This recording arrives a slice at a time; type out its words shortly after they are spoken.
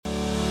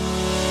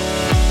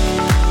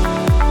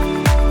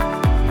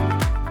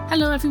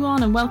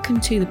everyone, and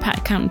welcome to the Pet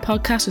Accountant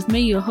Podcast with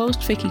me, your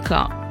host, Vicky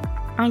Clark.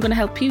 I'm going to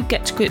help you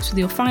get to grips with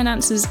your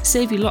finances,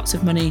 save you lots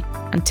of money,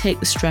 and take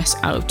the stress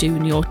out of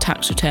doing your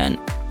tax return.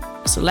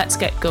 So let's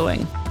get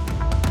going.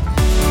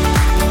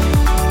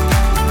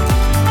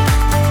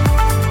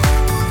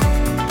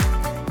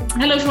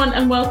 Hello everyone,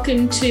 and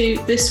welcome to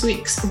this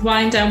week's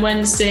Wind Down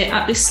Wednesday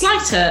at the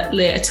slighter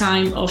later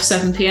time of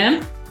 7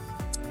 p.m.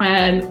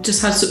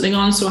 Just had something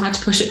on, so I had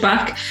to push it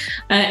back.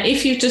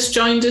 If you've just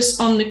joined us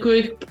on the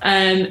group,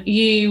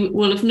 you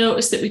will have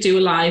noticed that we do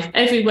a live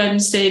every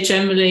Wednesday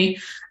generally,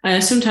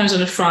 sometimes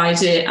on a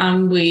Friday,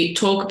 and we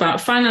talk about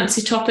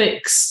financy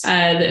topics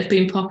that have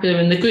been popular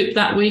in the group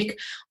that week,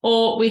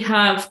 or we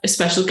have a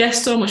special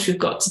guest on, which we've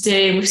got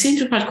today, and we've seemed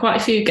to have had quite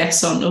a few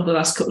guests on over the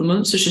last couple of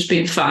months, which has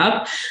been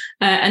fab.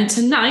 And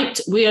tonight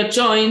we are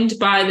joined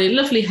by the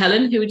lovely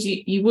Helen, who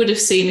you would have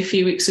seen a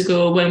few weeks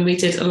ago when we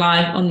did a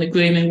live on the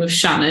grooming with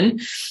Shannon.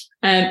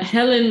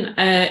 Helen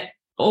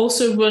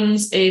also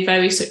runs a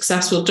very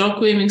successful dog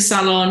grooming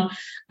salon,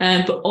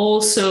 but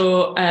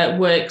also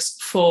works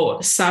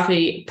for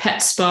Savvy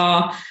Pet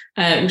Spa,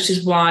 which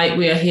is why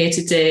we are here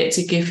today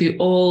to give you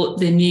all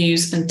the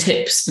news and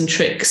tips and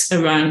tricks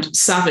around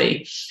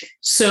Savvy.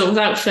 So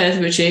without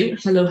further ado,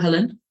 hello,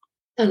 Helen.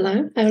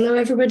 Hello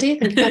everybody.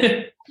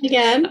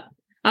 Again.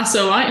 That's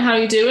all right. How are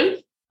you doing?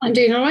 I'm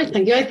doing all right,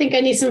 thank you. I think I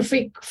need some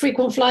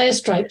frequent flyer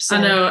stripes. So.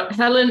 I know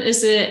Helen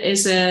is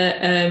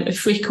a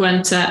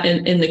frequenter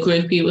in the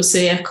group. You will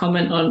see her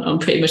comment on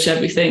pretty much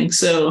everything.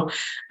 So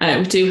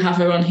we do have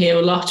her on here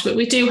a lot, but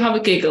we do have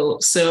a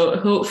giggle. So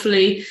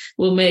hopefully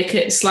we'll make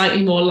it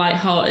slightly more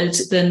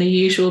lighthearted than the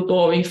usual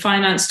boring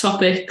finance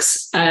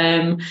topics.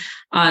 And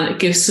it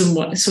gives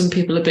some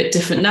people a bit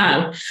different.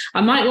 Now,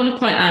 I might want to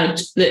point out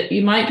that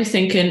you might be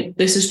thinking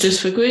this is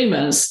just for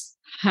groomers.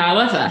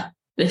 However,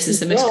 this is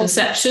the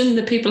misconception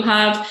that people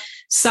have.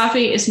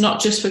 Savvy is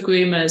not just for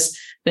groomers.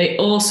 They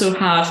also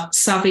have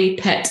Savvy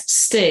Pet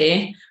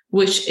Stay,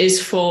 which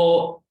is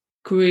for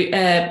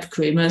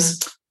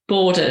groomers,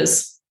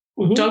 boarders,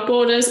 dog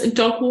boarders and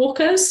dog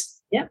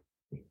walkers.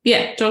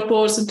 Yeah, dog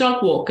boarders and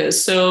dog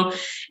walkers. So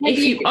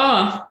maybe if you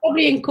are...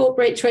 Probably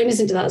incorporate trainers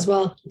into that as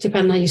well,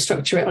 depending on how you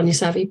structure it on your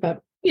Savvy.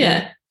 But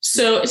yeah.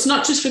 So it's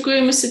not just for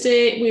groomers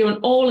today. We're an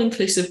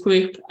all-inclusive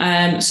group.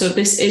 So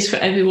this is for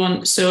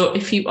everyone. So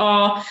if you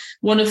are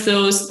one of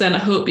those, then I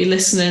hope you're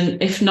listening.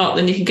 If not,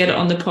 then you can get it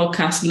on the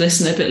podcast and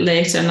listen a bit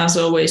later. And as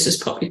always,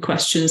 just pop your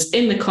questions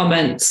in the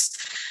comments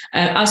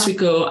as we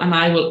go. And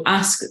I will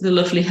ask the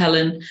lovely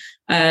Helen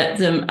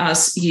them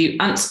as you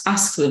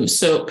ask them.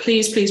 So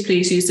please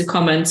use the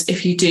comments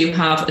if you do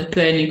have a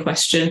burning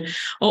question,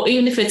 or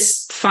even if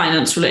it's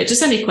finance related,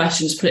 just any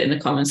questions, put it in the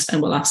comments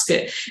and we'll ask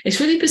it. It's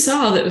really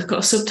bizarre that we've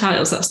got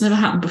subtitles. That's never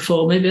happened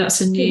before. Maybe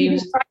that's a new,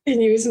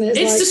 isn't it?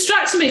 It's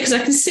distracting me because I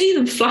can see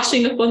them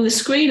flashing up on the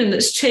screen and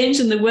it's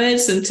changing the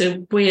words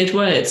into weird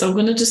words. I'm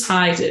going to just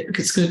hide it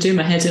because it's going to do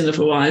my head in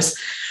otherwise.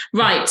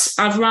 Right,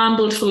 I've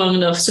rambled for long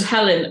enough. So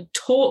Helen,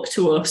 talk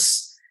to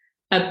us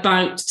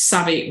about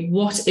Savvy.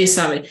 What is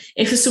Savvy?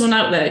 If there's someone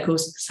out there that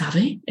goes,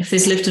 Savvy? If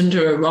they've lived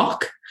under a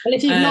rock. Well,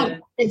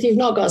 if you've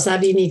not got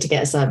Savvy, you need to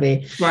get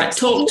Savvy. Right,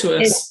 talk to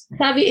us.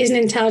 Savvy is an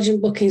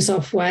intelligent booking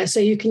software,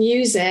 so you can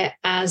use it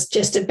as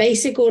just a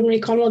basic, ordinary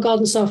Conwell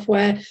Garden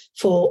software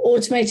for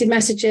automated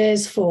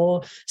messages,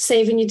 for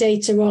saving your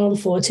data on,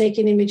 for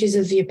taking images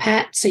of your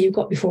pet, so you've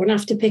got before and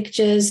after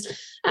pictures,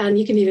 and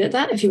you can leave it at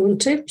that if you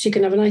want to. So you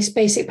can have a nice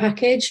basic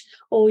package,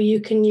 or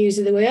you can use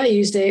it the way I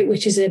used it,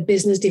 which is a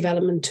business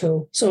development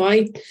tool. So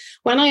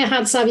when I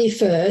had Savvy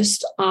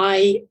first,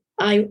 I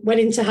went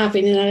into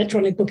having an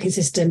electronic booking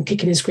system,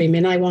 kicking and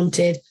screaming. I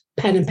wanted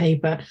pen and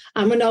paper.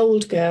 I'm an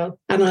old girl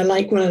and I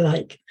like what I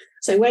like.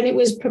 So when it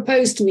was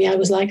proposed to me, I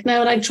was like,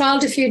 no, and I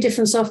trialed a few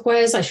different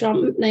softwares. I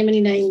shan't name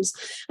any names.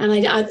 And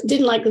I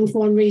didn't like them for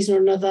one reason or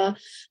another.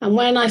 And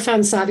when I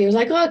found Savvy, I was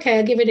like, oh, okay,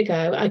 I'll give it a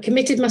go. I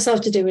committed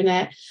myself to doing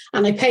it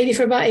and I paid it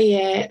for about a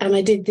year. And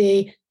I did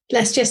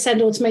let's just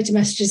send automated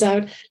messages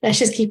out. Let's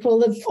just keep all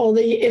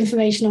the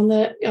information on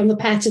the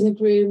pet and the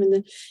groom and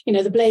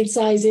the blade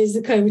sizes,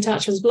 the comb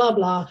attachments, blah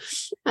blah.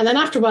 And then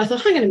after a while, I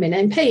thought, hang on a minute,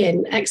 I'm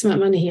paying X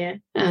amount of money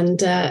here,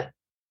 and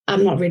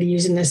I'm not really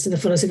using this to the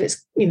fullest of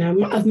its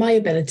of my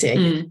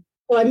ability.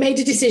 So I made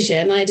a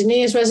decision. I had a New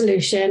Year's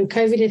resolution.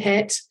 COVID had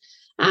hit,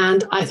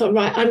 and I thought,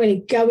 right, I'm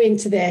going to go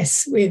into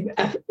this with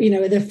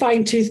with a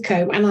fine tooth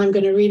comb, and I'm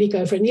going to really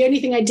go for it. And the only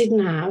thing I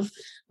didn't have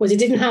was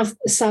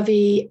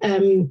Savvy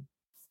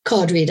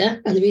card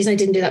reader, and the reason I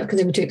didn't do that because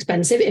they were too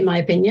expensive in my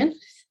opinion,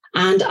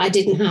 and I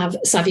didn't have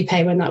Savvy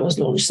Pay when that was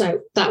launched.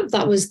 So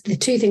that was the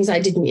two things I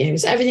didn't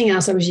use. Everything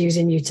else I was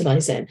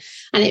utilizing,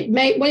 and it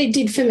made what it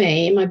did for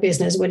me in my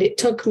business, when it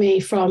took me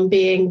from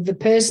being the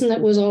person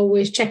that was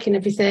always checking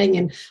everything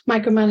and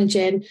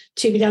micromanaging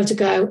to be able to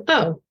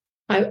go,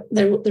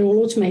 they're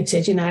all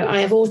automated.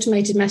 I have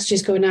automated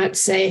messages going out to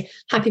say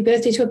happy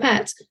birthday to a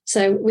pet.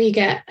 So we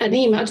get an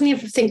email. I don't even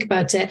have to think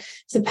about it.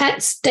 The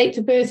pet's date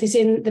of birth is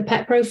in the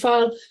pet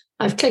profile.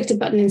 I've clicked a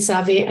button in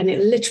Savvy and it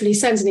literally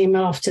sends an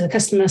email off to the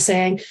customer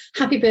saying,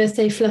 happy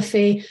birthday,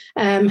 Fluffy.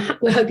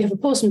 We hope you have a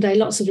awesome day.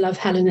 Lots of love,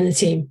 Helen and the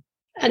team.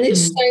 and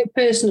it's so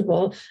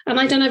personable. And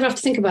I don't ever have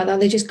to think about that.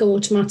 They just go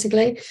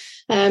automatically.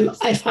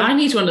 I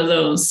need one of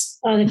those.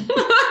 Get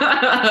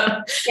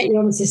you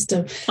on the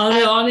system.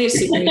 I need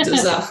something that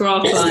does that for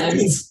our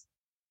clients.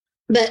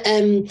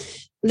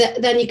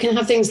 But then you can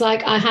have things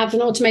like, I have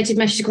an automated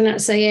message going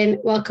out saying,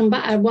 welcome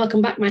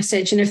back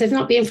message. And if they've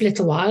not been for a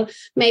little while,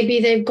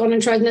 maybe they've gone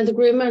and tried another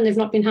groomer and they've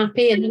not been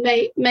happy, and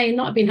they may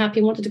not have been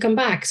happy and wanted to come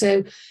back.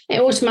 So it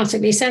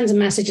automatically sends a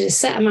message at a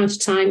set amount of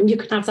time, and you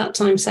can have that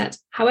time set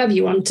however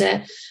you want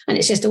it. And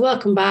it's just a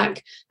welcome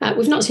back.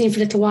 We've not seen you for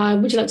a little while.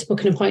 Would you like to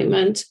book an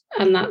appointment?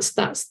 And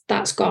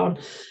that's gone.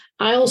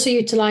 I also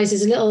utilize,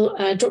 there's a little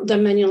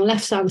drop-down menu on the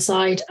left-hand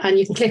side, and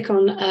you can click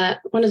on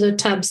one of the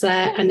tabs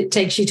there, and it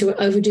takes you to an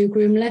overdue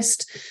groom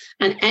list.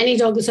 And any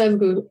dog that's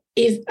overdue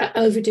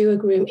a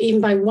groom,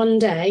 even by 1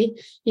 day,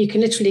 you can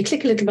literally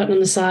click a little button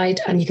on the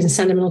side, and you can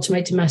send them an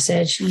automated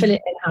message, fill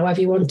it in however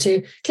you want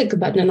to, click the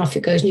button and off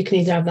it goes. And you can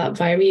either have that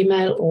via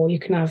email, or you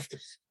can have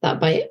that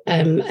by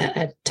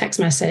a text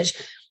message.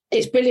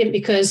 It's brilliant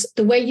because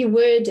the way you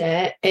word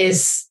it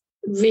is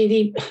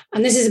really,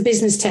 and this is a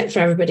business tip for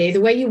everybody, the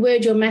way you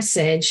word your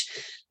message,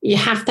 you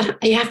have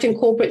to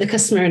incorporate the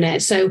customer in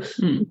it. So,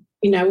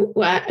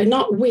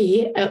 not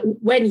we,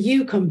 when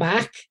you come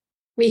back,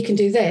 we can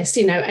do this,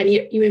 and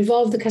you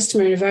involve the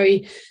customer in a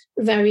very,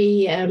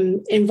 very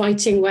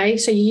inviting way.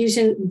 So you're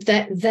using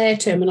their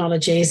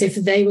terminology as if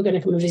they were going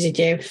to come and visit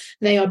you.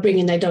 They are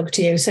bringing their dog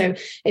to you. So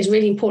it's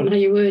really important how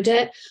you word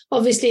it.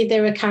 Obviously,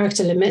 there are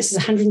character limits.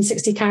 There's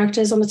 160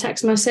 characters on the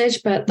text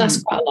message, but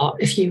that's quite a lot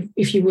if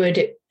you word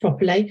it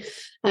properly.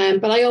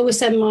 But I always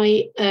send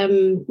my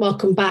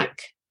welcome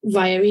back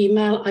via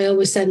email. I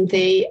always send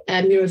the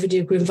your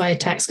overdue groom via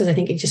text, because I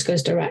think it just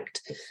goes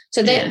direct.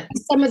 So they're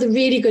some of the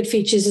really good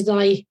features that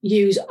I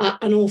use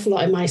an awful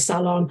lot in my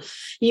salon.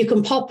 You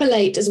can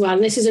populate as well.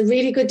 And this is a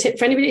really good tip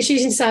for anybody that's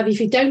using Savvy. If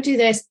you don't do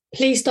this,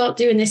 please start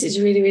doing this. It's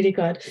really, really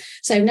good.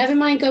 So never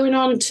mind going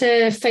on to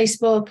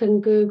Facebook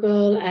and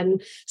Google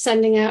and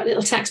sending out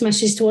little text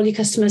messages to all your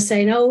customers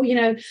saying, oh,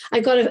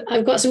 I've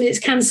got somebody that's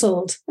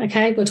cancelled.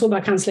 Okay, we'll talk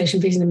about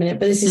cancellation fees in a minute,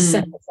 but this is a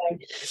separate thing.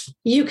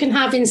 You can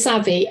have in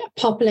Savvy a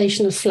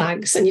population of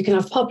flags, and you can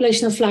have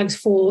population of flags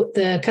for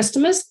the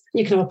customers.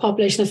 You can have a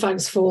population of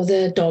flags for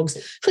the dogs.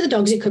 For the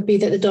dogs, it could be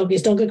that the dog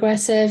is dog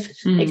aggressive,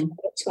 it could be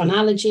it's got an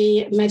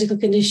allergy, medical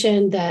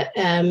condition, that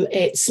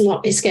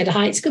it's scared of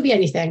heights. It could be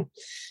anything.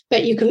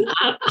 But you can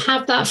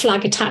have that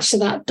flag attached to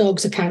that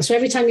dog's account. So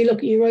every time you look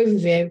at your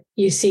overview,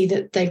 you see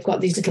that they've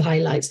got these little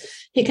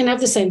highlights. You can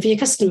have the same for your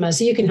customers.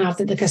 So you can have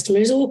that the customer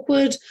is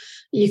awkward.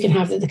 You can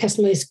have that the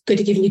customer is good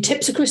at giving you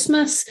tips at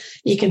Christmas.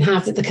 You can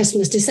have that the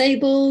customer is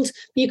disabled.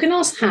 You can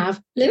also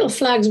have little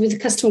flags with the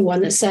customer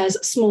one that says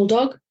small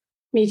dog,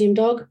 medium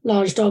dog,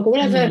 large dog, or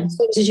whatever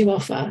services you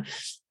offer.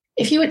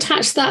 If you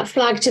attach that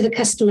flag to the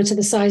customer to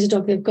the size of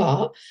dog they've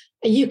got,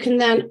 you can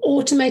then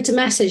automate a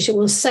message that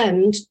will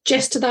send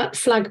just to that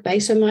flag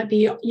base. So it might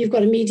be you've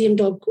got a medium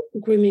dog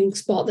grooming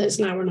spot that's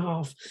an hour and a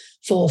half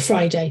for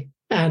Friday,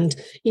 and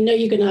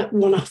you're going to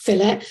want to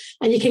fill it.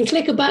 And you can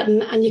click a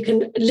button and you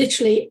can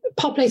literally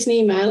populate an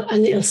email,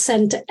 and it'll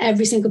send to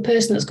every single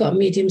person that's got a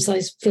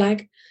medium-sized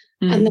flag.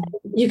 And then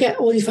you get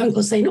all your phone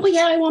calls saying, oh,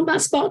 yeah, I want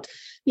that spot.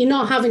 You're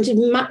not having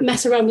to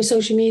mess around with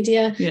social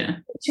media. Yeah.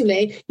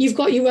 Actually, you've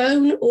got your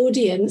own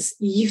audience,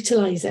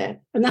 utilize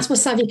it. And that's what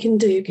Savvy can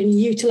do. It can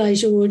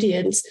utilize your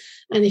audience,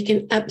 and it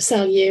can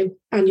upsell you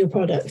and your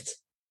product.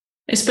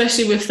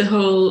 Especially with the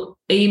whole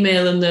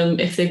emailing them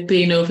if they've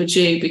been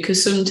overdue,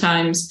 because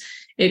sometimes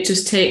it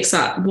just takes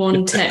that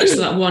one text or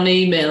that one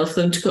email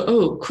for them to go,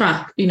 oh,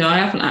 crap, I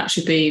haven't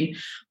actually been.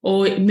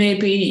 Or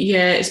maybe,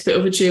 it's a bit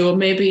overdue, or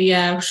maybe,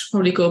 I should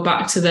probably go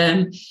back to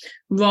them,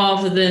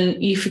 rather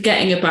than you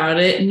forgetting about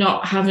it,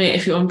 not having it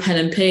if you're on pen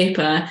and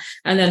paper,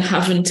 and then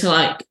having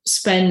to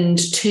spend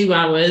 2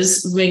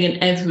 hours ringing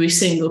every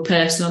single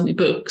person on your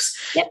books.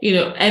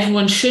 Yep.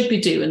 Everyone should be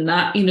doing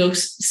that,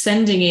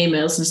 sending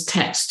emails and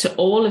texts to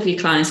all of your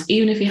clients,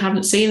 even if you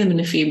haven't seen them in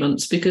a few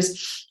months,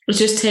 because it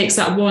just takes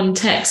that one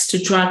text to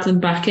drag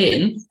them back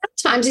in.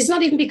 Sometimes it's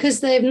not even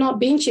because they've not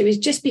been to you, it's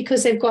just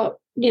because they've got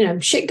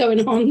shit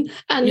going on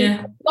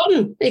and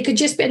forgotten. It could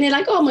just be, and they're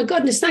like, oh my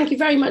goodness, thank you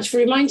very much for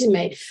reminding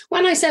me.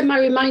 When I sent my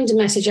reminder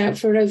message out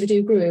for an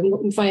overdue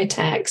groom via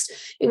text,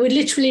 it would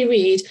literally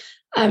read,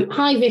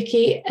 hi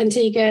Vicky and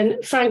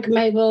Tegan, Frank,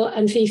 Mabel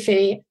and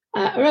Fifi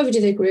are overdue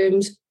their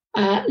grooms.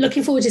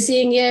 Looking forward to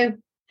seeing you,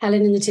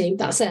 Helen and the team.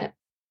 That's it.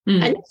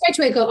 And straight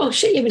away go, oh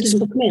shit, we just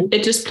book them in.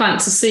 It just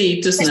plants a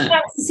seed, doesn't it?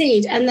 Plants a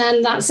seed, and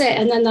then that's it.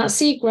 And then that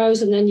seed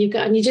grows, and then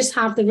you just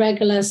have the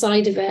regular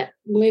side of it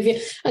moving.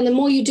 And the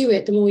more you do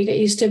it, the more you get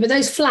used to it. But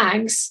those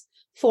flags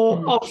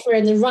for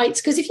offering the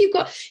rights, because if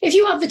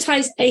you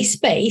advertise a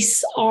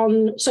space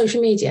on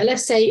social media,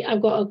 let's say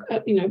I've got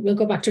we'll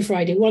go back to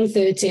Friday,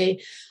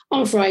 1:30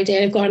 on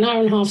Friday, I've got an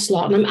hour and a half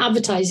slot, and I'm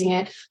advertising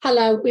it.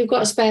 Hello, we've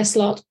got a spare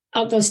slot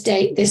at this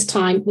date, this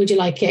time. Would you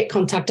like it?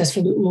 Contact us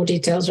for more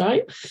details,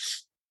 right?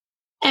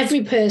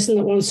 every person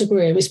that wants a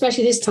groom,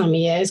 especially this time of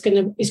year, is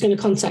going to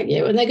contact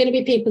you. And they're going to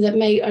be people that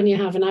may only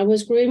have an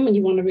hour's groom and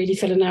you want to really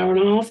fill an hour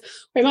and a half.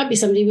 Or it might be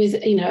somebody with, a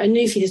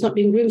newfie that's not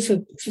been groomed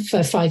for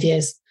 5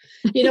 years.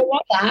 You don't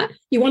want that.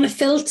 You want to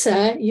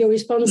filter your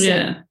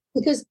responses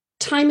because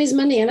time is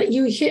money. And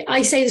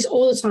I say this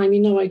all the time.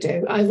 I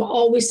do. I've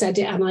always said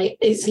it, and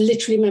it's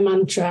literally my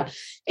mantra.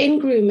 In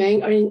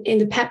grooming or in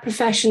the pet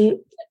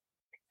profession,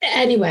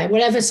 anywhere,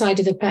 whatever side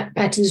of the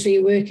pet industry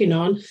you're working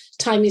on,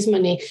 time is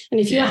money. And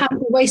if you're having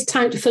to waste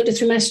time to filter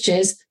through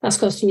messages, that's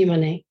costing you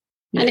money.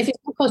 Yeah. And if it's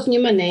not costing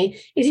you money,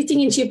 it's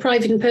eating into your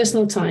private and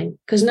personal time,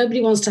 because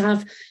nobody wants to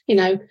have,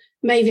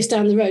 Mavis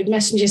down the road,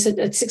 messengers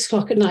at 6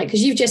 o'clock at night,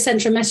 because you've just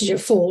sent her a message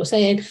at 4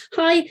 saying,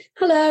 hi,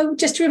 hello,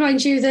 just to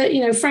remind you that,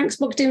 Frank's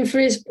booked in for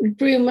his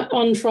groom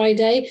on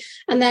Friday.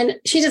 And then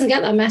she doesn't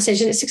get that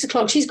message. And at 6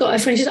 o'clock, she's got her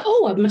friend. She's like,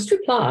 oh, I must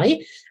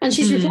reply. And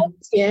she's replied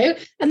to you.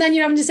 And then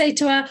you're having to say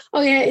to her, oh,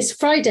 yeah, it's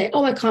Friday.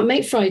 Oh, I can't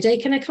make Friday.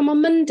 Can I come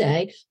on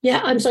Monday?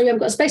 Yeah, I'm sorry, we haven't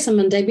got space on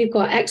Monday. We've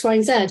got X, Y,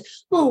 and Z.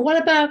 Oh, what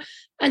about...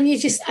 And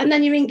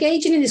then you're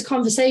engaging in this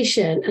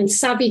conversation, and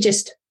Savvy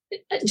just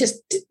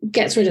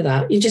gets rid of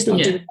that. You're just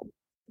not doing it.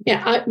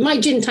 Yeah, my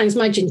gin time's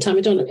my gin time.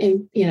 I don't,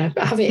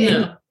 have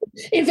it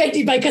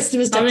invented by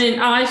customers. I mean,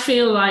 I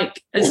feel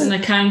like as an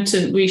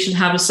accountant, we should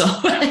have a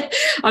software.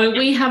 I mean,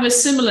 we have a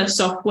similar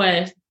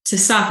software to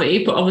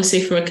Savvy, but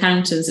obviously for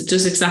accountants, it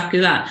does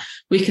exactly that.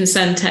 We can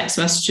send text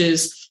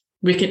messages.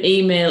 We can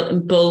email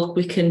in bulk,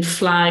 we can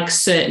flag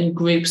certain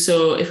groups.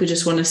 So if we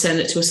just want to send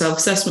it to a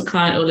self-assessment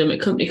client or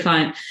limit company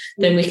client,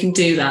 then we can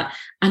do that.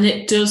 And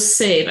it does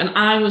save. And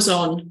I was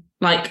on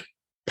like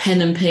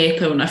pen and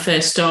paper when I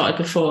first started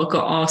before I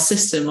got our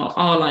system or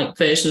our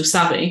version of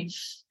Savvy.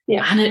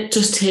 Yeah. And it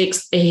just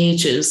takes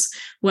ages.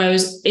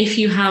 Whereas if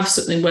you have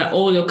something where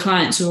all your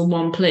clients are in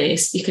one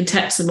place, you can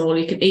text them all,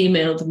 you can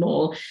email them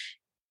all,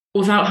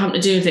 without having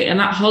to do anything.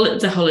 And that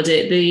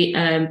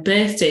the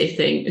birthday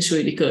thing is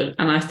really good.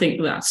 And I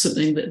think that's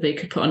something that they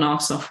could put on our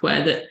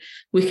software that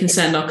we can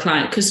send our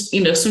client, because,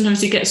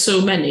 sometimes you get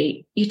so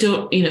many, you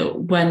don't,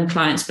 when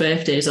clients'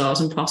 birthdays are,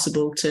 it's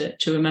impossible to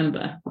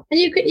remember. And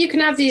you can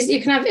have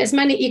as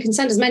many, you can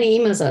send as many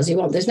emails as you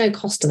want. There's no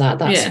cost to that.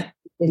 That's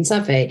in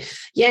Savvy.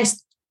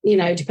 Yes,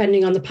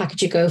 depending on the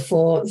package you go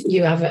for,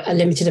 you have a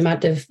limited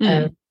amount of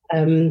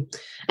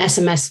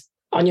SMS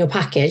on your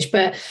package,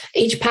 but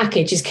each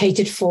package is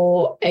catered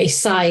for a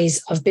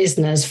size of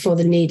business for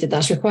the need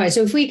that's required.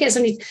 So if we get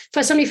somebody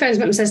phones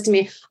me and says to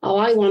me, oh,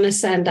 I want to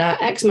send out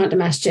X amount of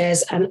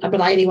messages, but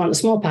I only want a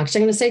small package,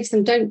 I'm going to say to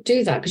them, don't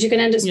do that, because you're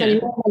going to end up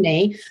spending more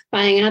money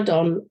buying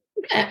add-on,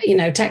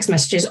 text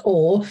messages.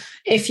 Or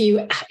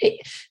I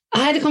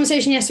had a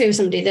conversation yesterday with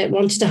somebody that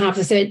wanted to have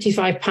the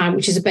 £35,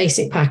 which is a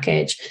basic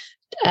package,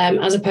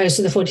 as opposed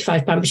to the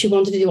 £45, but she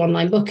wanted to do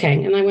online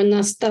booking. And I went,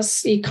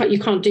 that's you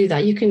can't do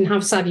that. You can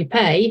have Savvy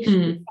Pay,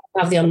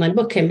 have the online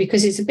booking,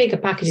 because it's a bigger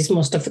package, it's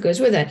more stuff that goes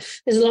with it.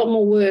 There's a lot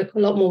more work, a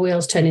lot more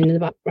wheels turning in the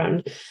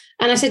background.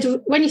 And I said,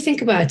 when you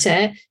think about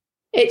it,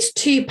 it's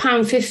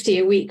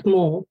 £2.50 a week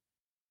more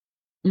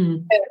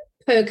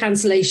per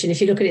cancellation,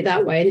 if you look at it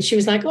that way. And she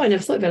was like, oh, I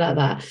never thought of it like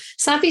that.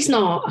 Savvy's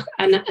not,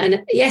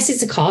 and yes,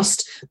 it's a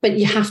cost, but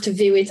you have to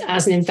view it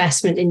as an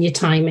investment in your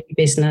time and your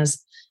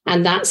business.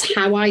 And that's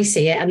how I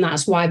see it. And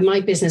that's why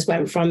my business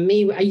went from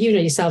me,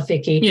 yourself,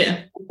 Vicky,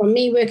 from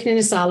me working in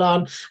a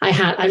salon.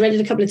 I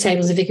rented a couple of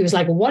tables, and Vicky was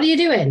like, well, what are you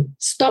doing?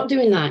 Stop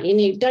doing that.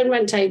 Don't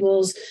rent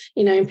tables,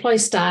 employ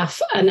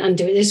staff and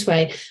do it this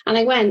way. And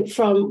I went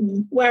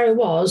from where I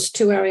was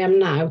to where I am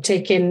now,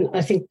 taking,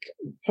 I think,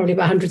 probably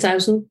about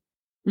 100,000.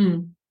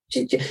 Not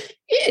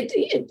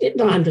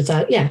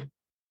 100,000. Yeah,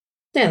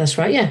 that's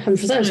right. Yeah,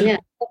 100,000. Yeah.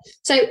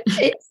 So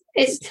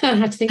it's I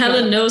had to think.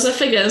 Helen knows her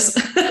figures.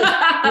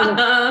 I'm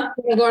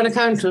going to go on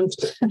accountant.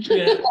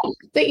 Yeah.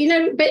 But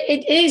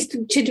it is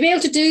to be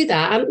able to do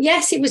that.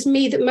 Yes, it was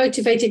me that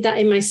motivated that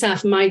in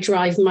myself, my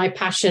drive, my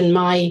passion,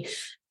 my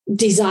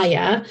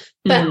desire.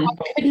 But I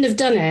couldn't have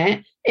done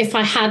it if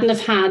I hadn't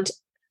have had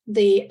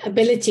the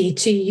ability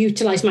to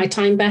utilize my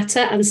time better.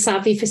 And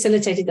Savvy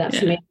facilitated that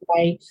for me in a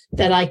way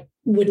that I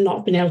would not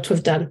have been able to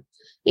have done.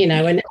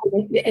 And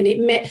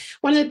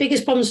one of the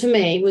biggest problems for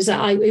me was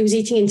that it was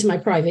eating into my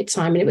private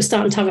time, and it was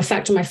starting to have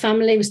effect on my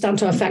family. It was starting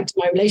to affect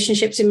my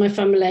relationships in my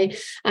family.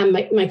 And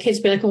my kids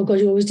would be like, oh God,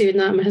 you're always doing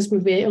that. And my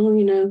husband would be, oh,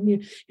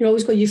 you're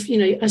always got,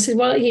 I said,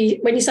 well,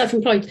 when you're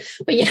self-employed,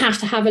 but you have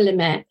to have a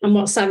limit. And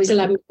what Savvy's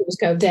allowed me to do is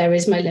go, there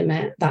is my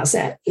limit. That's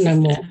it. No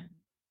more.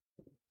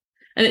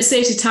 And it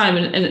saves you time,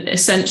 and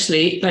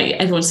essentially, like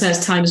everyone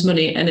says, time is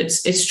money, and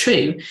it's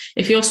true.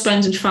 If you're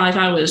spending 5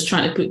 hours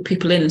trying to put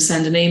people in and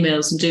sending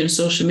emails and doing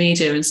social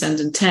media and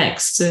sending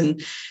texts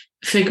and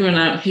figuring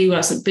out who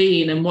hasn't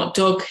been and what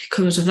dog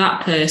comes with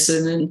that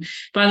person, and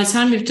by the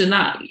time you've done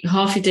that,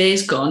 half your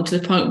day's gone, to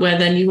the point where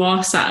then you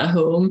are sat at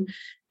home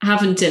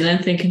having dinner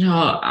and thinking,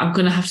 oh, I'm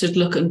going to have to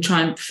look and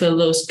try and fill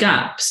those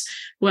gaps.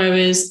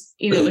 Whereas,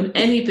 in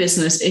any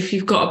business, if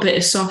you've got a bit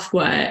of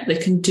software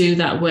that can do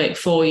that work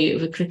for you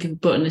with a click of a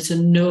button, it's a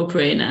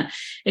no-brainer.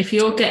 If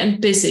you're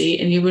getting busy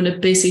and you run a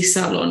busy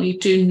salon, you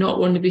do not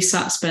want to be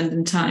sat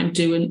spending time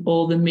doing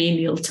all the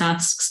menial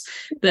tasks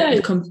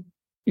that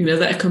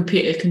that a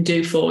computer can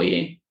do for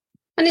you.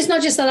 And it's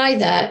not just that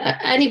either.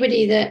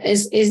 Anybody that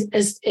is in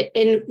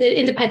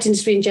the pet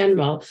industry in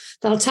general,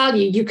 they'll tell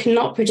you, you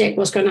cannot predict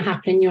what's going to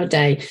happen in your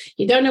day.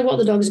 You don't know what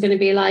the dog is going to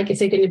be like, if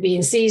they're going to be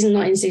in season,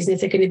 not in season, if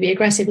they're going to be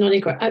aggressive, not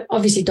aggressive.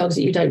 Obviously, dogs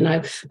that you don't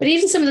know. But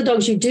even some of the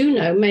dogs you do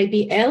know may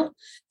be ill.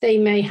 They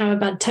may have a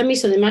bad tummy,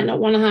 so they might not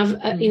want to have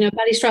a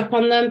belly strap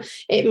on them.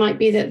 It might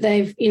be that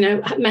they've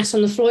mess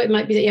on the floor. It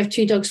might be that you have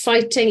two dogs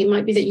fighting. It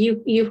might be that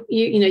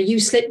you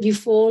slip, you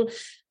fall.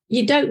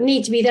 You don't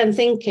need to be then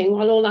thinking,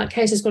 while all that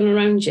chaos has gone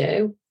around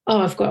you,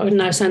 I've got to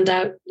now send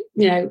out,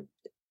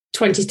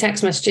 20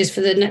 text messages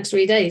for the next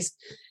 3 days,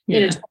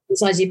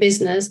 inside your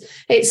business.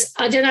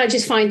 I don't know, I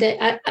just find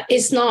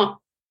it's not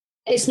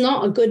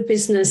a good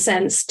business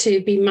sense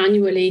to be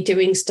manually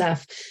doing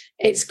stuff.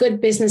 It's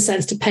good business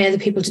sense to pay other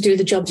people to do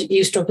the jobs that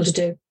you struggle to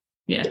do.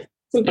 Yeah.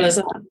 Simple as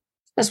that.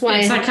 That's why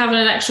it's like having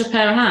an extra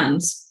pair of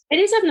hands. It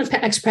is having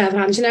an extra pair of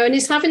hands, and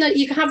it's having that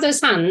you can have those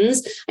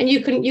hands, and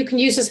you can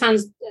use those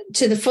hands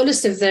to the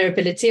fullest of their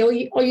ability, or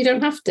you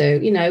don't have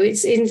to.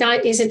 It's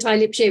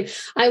entirely up to you.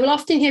 I will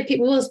often hear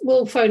people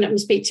will phone up and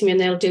speak to me, and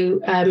they'll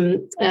do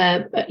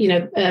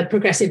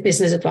progressive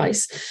business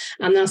advice,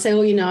 and they'll say,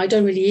 I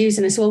don't really use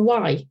it. And I say, well,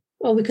 why?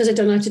 Well, because I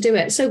don't know how to do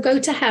it. So go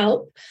to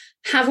help.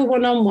 Have a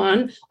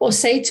one-on-one, or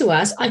say to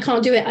us, I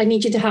can't do it. I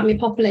need you to help me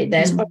populate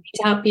this, or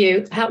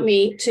to help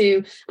me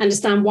to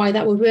understand why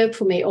that would work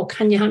for me, or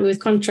can you help me with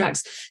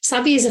contracts?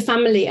 Savvy is a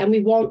family, and we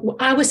want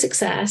our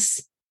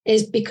success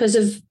is because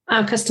of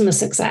our customer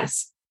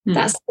success.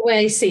 That's the way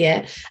I see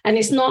it. And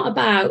it's not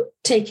about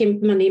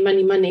taking money.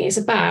 It's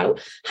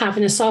about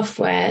having a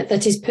software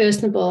that is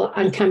personable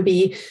and can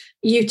be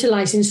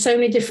utilized in so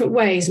many different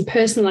ways and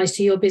personalized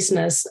to your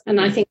business. And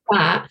I think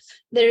that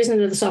there isn't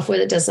another software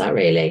that does that,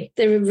 really.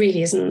 There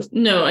really isn't.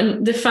 No,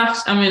 and the fact,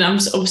 I'm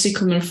obviously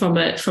coming from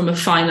a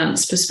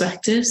finance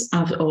perspective,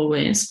 as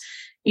always.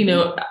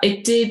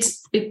 Does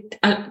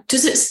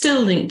it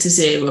still link to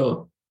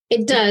Xero?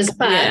 It does,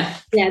 but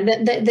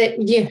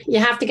you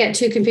have to get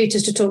two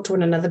computers to talk to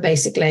one another,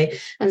 basically.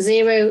 And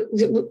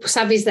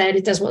Savvy's there, and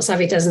it does what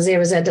Savvy does, and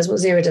Xero's there, does what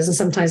Xero does, and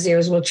sometimes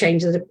Xero's will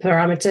change the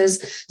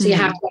parameters. So you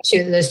have to make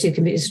sure that those two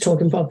computers are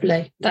talking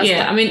properly.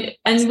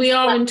 And we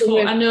are in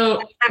talk. I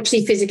know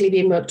actually physically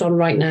being worked on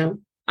right now.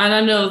 And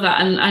I know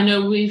that, and I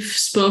know we've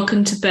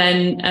spoken to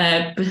Ben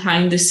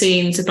behind the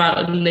scenes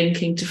about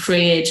linking to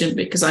Free Agent,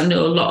 because I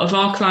know a lot of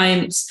our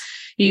clients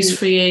use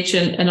Free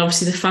Agent, and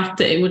obviously the fact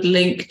that it would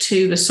link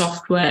to the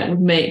software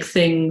would make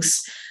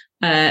things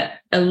a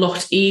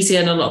lot easier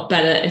and a lot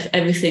better if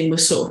everything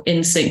was sort of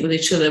in sync with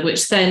each other,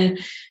 which then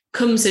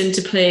comes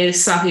into play with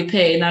Savvy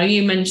Pay. Now,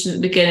 you mentioned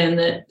at the beginning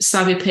that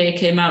Savvy Pay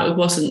came out, it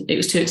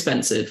was too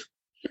expensive.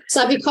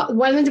 Savvy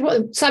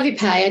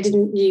Pay, I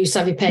didn't use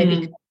Savvy Pay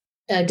because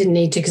I didn't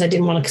need to, because I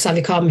didn't want a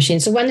Savvy card machine.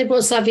 So when they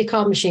brought Savvy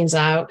card machines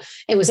out,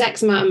 it was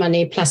X amount of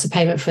money plus a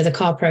payment for the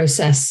car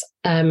process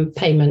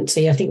payment.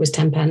 So I think it was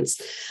 10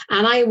 pence.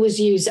 And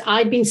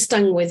I'd been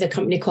stung with a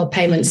company called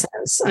Payment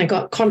Sense. I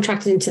got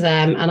contracted into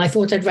them, and I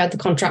thought I'd read the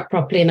contract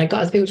properly, and I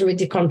got other people to read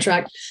the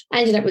contract. I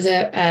ended up with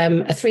a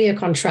 3-year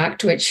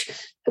contract, which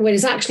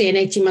was actually an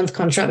 18-month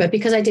contract, but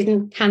because I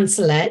didn't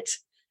cancel it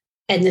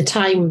in the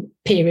time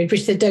period,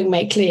 which they don't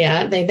make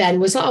clear, they then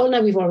was like, oh no,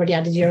 we've already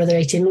added your other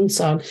 18 months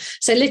on.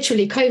 So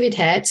literally COVID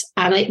hit,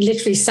 and I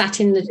literally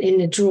sat in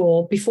the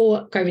drawer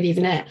before COVID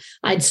even hit.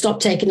 I'd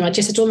stopped taking them. I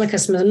just said to all my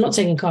customers, I'm not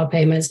taking card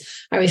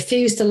payments. I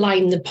refuse to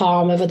line the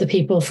palm of other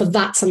people for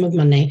that sum of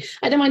money.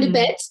 I don't mind a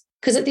bit,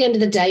 because at the end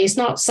of the day, it's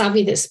not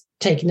Savvy that's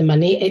taking the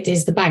money, it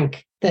is the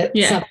bank that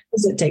Savvy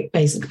doesn't take,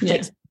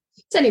 basically.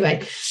 So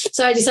anyway,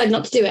 so I decided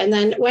not to do it. And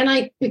then when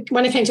I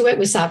came to work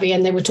with Savvy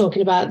and they were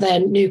talking about their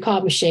new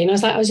card machine,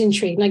 I was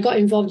intrigued, and I got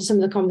involved in some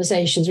of the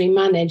conversations. We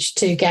managed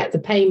to get the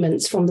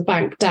payments from the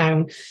bank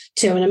down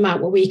to an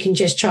amount where we can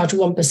just charge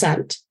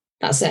 1%.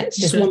 That's it. It's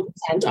just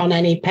 1% on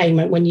any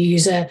payment when you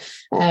use a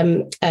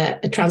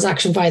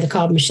transaction via the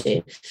card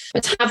machine.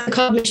 But to have the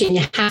card machine,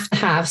 you have to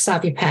have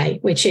Savvy Pay,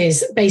 which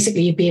is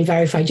basically you being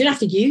verified. You don't have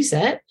to use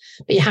it,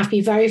 but you have to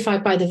be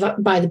verified by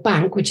the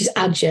bank, which is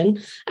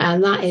Adyen,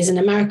 and that is an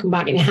American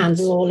bank, and it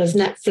handles all of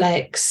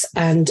Netflix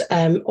and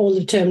all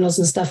the terminals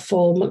and stuff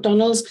for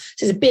McDonald's.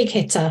 So it's a big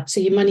hitter. So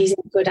your money's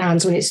in good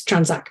hands when it's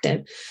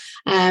transacted.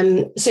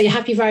 So you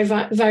have to be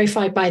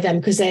verified by them,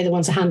 because they're the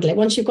ones to handle it.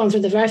 Once you've gone through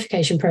the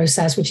verification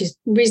process, which is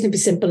reasonably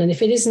simple, and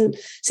if it isn't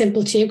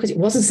simple to you, because it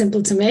wasn't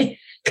simple to me,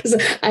 because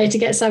I had to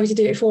get Savvy to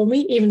do it for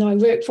me, even though I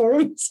work for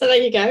them. So there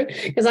you go.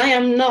 Because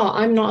I'm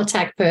not a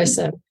tech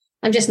person.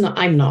 I'm just not.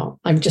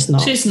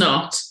 She's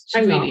not. She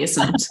really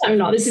isn't. I'm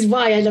not. This is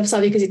why I love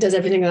Savvy, because it does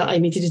everything that I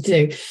needed to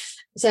do.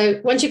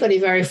 So once you've got it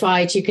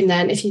verified, you can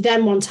then, if you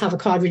then want to have a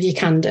card reader, you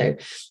can do.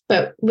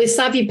 But with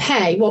Savvy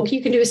Pay, what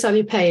you can do with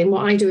Savvy Pay, and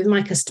what I do with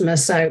my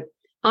customers, so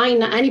I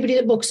know anybody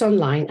that books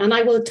online, and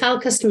I will tell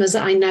customers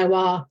that I know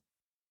are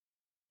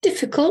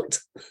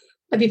difficult.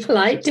 I'd be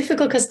polite.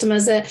 Difficult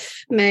customers that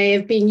may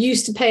have been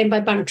used to paying by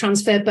bank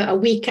transfer, but a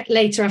week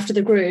later after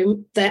the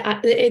groom,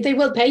 they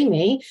will pay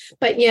me.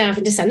 But yeah,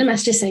 having to send a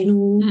message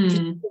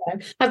saying,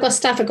 I've got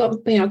staff, I've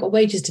got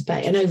wages to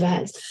pay and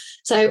overheads.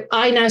 So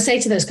I now say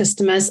to those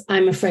customers,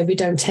 I'm afraid we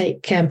don't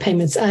take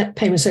payments over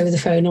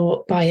the phone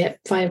or via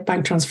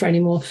bank transfer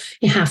anymore.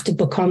 You have to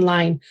book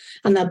online,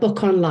 and they'll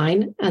book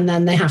online, and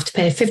then they have to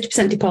pay a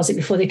 50% deposit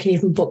before they can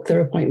even book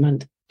their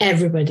appointment.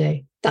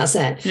 Everybody. That's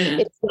it. Yeah.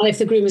 It's not if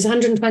the groom is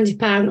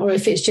 £120 or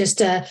if it's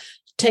just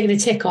taking a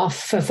tick off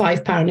for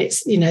 £5.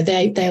 It's,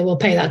 they will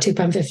pay that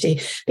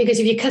 £2.50, because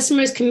if your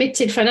customer is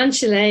committed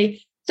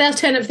financially, they'll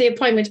turn up for the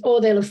appointment, or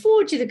they'll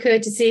afford you the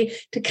courtesy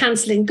to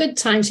cancel in good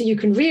time so you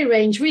can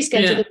rearrange,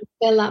 reschedule, and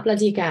fill that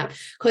bloody gap.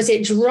 Because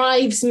it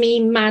drives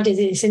me mad in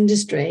this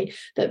industry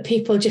that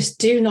people just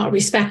do not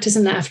respect us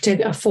enough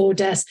to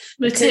afford us.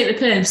 They take the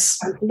piss.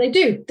 They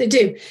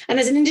do. And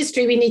as an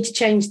industry, we need to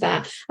change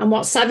that. And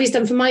what Savvy's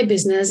done for my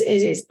business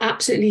is it's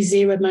absolutely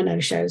zero my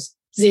no-shows.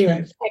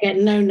 Zero. I get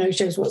no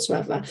no-shows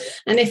whatsoever.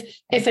 And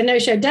if a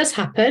no-show does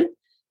happen,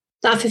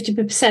 that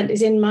 50%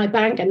 is in my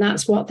bank, and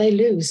that's what they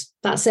lose.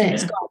 That's it. Yeah.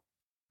 It's gone.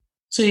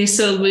 So you're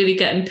still really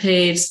getting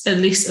paid at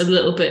least a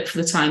little bit for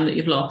the time that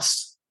you've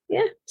lost.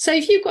 Yeah. So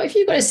if you've got a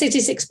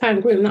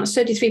 £66 groom, that's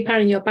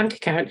 £33 in your bank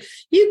account.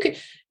 You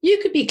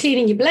could be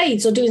cleaning your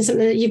blades or doing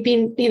something that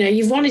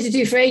you've wanted to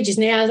do for ages,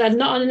 and I've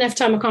not had enough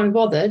time, I can't be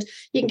bothered.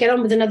 You can get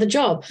on with another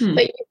job.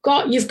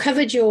 But you've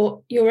covered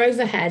your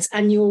overheads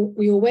and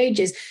your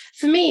wages.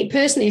 For me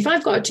personally, if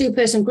I've got a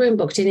 2-person groom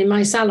booked in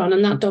my salon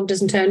and that dog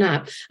doesn't turn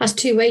up, that's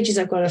 2 wages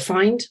I've got to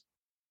find.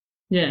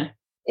 Yeah.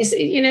 It's,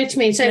 what I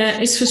mean? So yeah,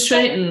 it's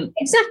frustrating.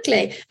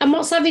 Exactly. And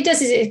what Savvy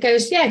does is it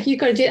goes, yeah, you've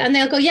got to do it. And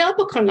they'll go, yeah, I'll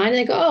book online. And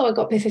they go, oh, I've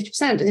got to pay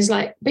 50%. And it's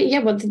like, but yeah,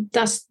 well,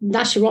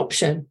 that's your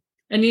option.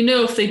 And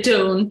if they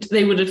don't,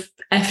 they would have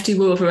effed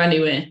you over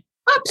anyway.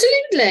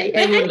 Absolutely.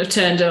 They wouldn't have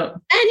turned up.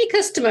 Any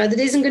customer that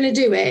isn't going to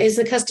do it is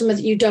the customer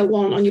that you don't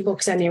want on your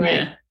books anyway.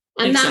 Yeah.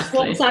 And exactly. That's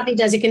what Savvy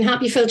does. It can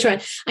help you filter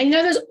it. I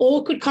know those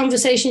awkward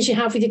conversations you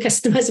have with your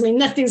customers. I mean,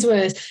 nothing's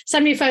worse.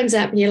 Somebody phones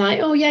up and you're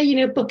like, oh,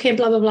 yeah, book in,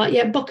 blah, blah, blah.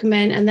 Yeah, book them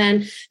in. And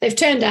then they've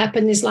turned up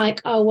and it's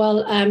like, oh,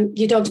 well,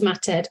 your dog's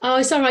matted. Oh,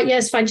 it's all right. Yeah,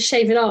 it's fine. Just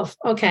shave it off.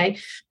 Okay.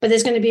 But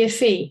there's going to be a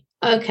fee.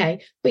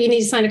 Okay. But you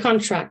need to sign a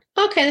contract.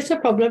 Okay, that's no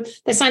problem.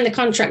 They sign the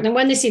contract. And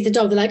when they see the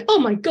dog, they're like, oh,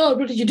 my God,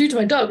 what did you do to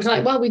my dog? It's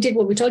like, well, we did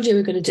what we told you we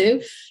were going to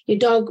do. Your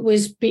dog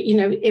was,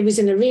 it was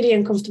in a really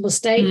uncomfortable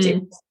state.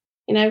 It was,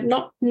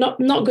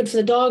 not good for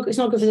the dog. It's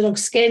not good for the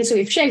dog's skin. So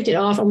we've shaved it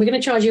off, and we're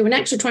going to charge you an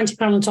extra £20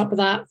 on top of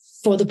that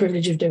for the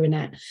privilege of doing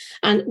it.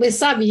 And with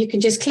Savvy, you can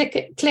just click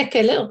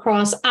a little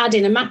cross, add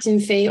in a matting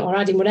fee, or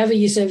add in whatever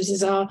your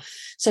services are.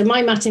 So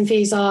my matting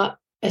fees are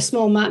a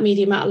small mat,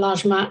 medium mat, a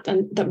large mat,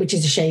 and that, which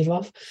is a shave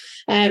off.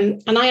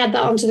 And I add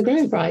that onto the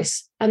grooming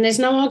price. And there's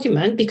no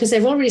argument, because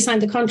they've already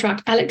signed the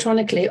contract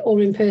electronically or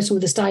in person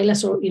with a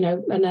stylist, or,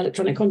 an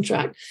electronic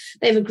contract.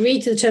 They've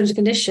agreed to the terms and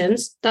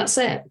conditions. That's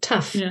it.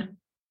 Tough. Yeah.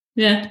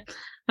 Yeah.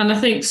 And I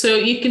think so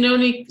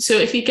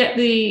if you get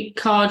the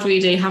card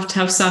reader, you have to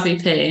have Savvy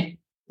Pay.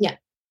 Yeah.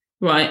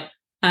 Right.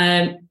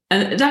 And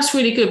that's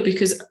really good,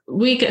 because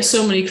we get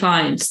so many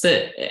clients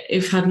that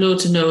have had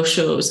loads of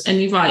no-shows.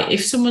 And you're right,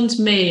 if someone's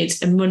made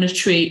a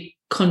monetary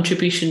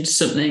contribution to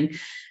something,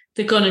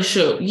 they're going to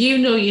show.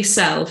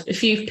 Yourself,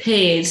 if you've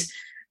paid,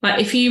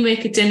 like if you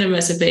make a dinner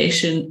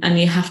reservation and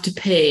you have to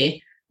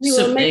pay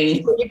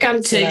something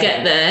to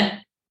get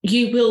there,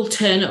 you will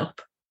turn up.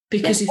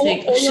 Because you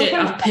think, shit,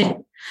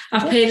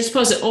 I've paid a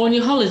deposit on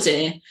your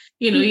holiday.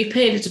 You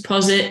paid a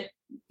deposit,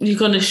 you're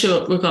going to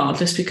show up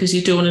regardless, because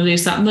you don't want to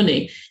lose that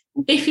money.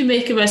 If you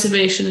make a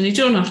reservation and you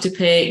don't have to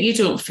pay, you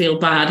don't feel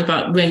bad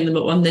about ringing them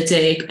up on the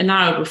day, an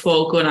hour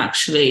before, going,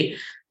 actually,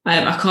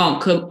 I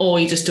can't come, or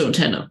you just don't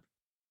turn up.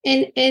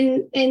 In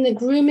the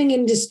grooming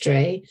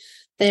industry,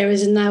 there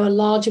is now a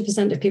larger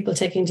percent of people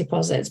taking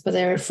deposits, but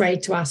they're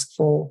afraid to ask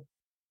for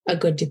a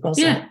good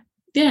deposit.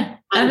 Yeah.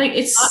 I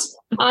think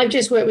I've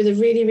just worked with a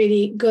really,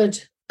 really good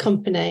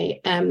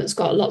company that's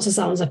got lots of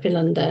salons up in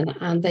London,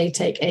 and they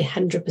take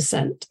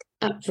 100%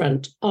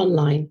 upfront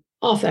online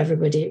off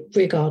everybody,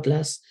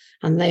 regardless.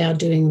 And they are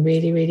doing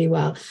really, really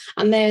well.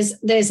 And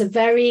there's a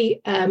very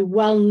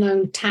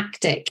well-known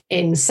tactic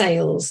in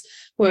sales.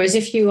 Whereas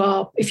if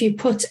you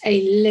put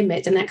a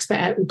limit,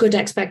 a good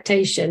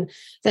expectation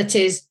that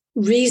is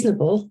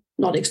reasonable,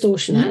 not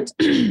extortionate,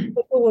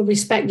 people will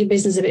respect your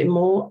business a bit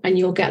more, and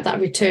you'll get that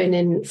return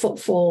in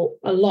footfall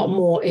a lot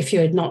more if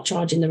you're not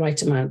charging the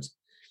right amount.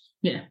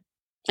 Yeah.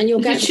 And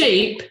you'll get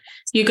cheap,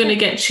 you're going to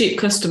get cheap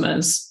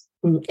customers.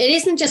 It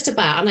isn't just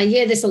about, and I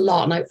hear this a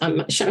lot,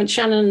 and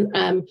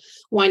Shannon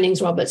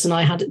Winings-Roberts and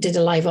I did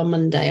a live on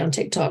Monday on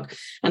TikTok,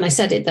 and I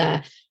said it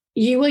there.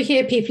 You will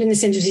hear people in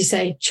this industry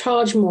say,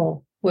 charge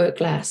more,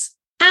 work less.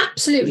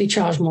 Absolutely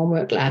charge more,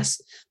 work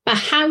less. But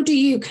how do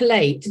you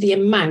collate the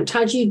amount?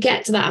 How do you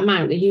get to that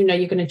amount that you're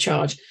going to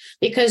charge?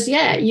 Because,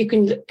 you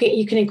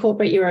can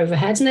incorporate your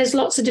overheads, and there's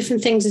lots of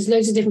different things. There's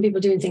loads of different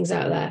people doing things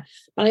out there.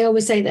 But I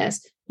always say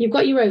this, you've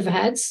got your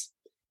overheads,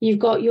 You've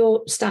got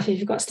your staff, if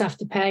you've got staff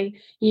to pay.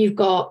 You've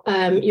got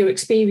your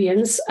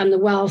experience and the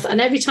wealth.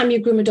 And every time you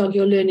groom a dog,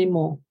 you're learning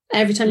more.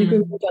 Every time you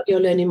groom a dog, you're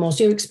learning more.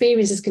 So your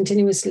experience is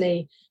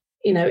continuously,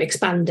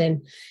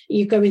 expanding.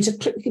 You go into,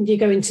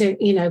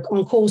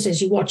 on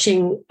courses, you're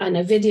watching,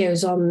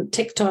 videos on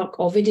TikTok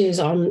or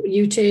videos on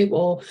YouTube,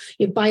 or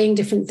you're buying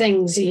different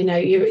things,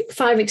 your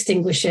fire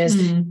extinguishers.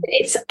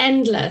 It's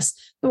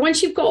endless. But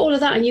once you've got all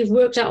of that and you've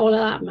worked out all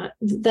of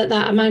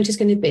that amount is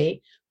going to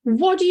be,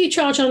 what do you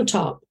charge on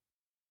top?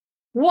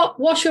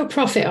 What's your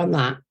profit on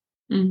that?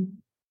 And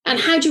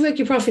how do you work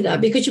your profit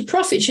out? Because your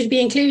profit should be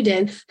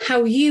including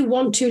how you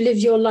want to live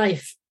your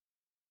life,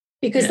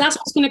 because that's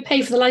what's going to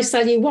pay for the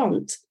lifestyle you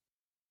want.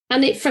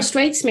 And it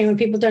frustrates me when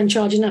people don't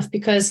charge enough,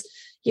 because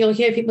you'll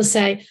hear people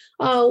say,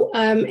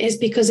 it's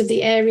because of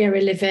the area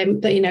we live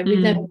in, but, we'd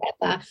never get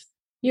that.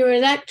 Your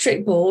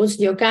electric boards,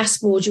 your gas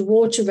boards, your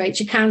water rates,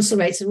 your council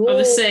rates are all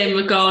the same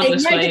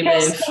regardless where you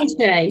live.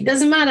 It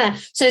doesn't matter.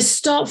 So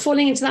stop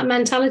falling into that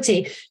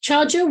mentality.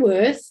 Charge your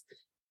worth.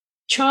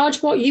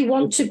 Charge what you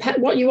want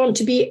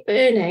to be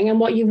earning and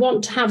what you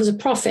want to have as a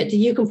profit that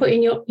you can put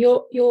in your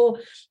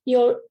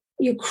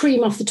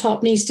cream off the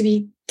top needs to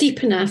be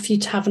deep enough for you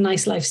to have a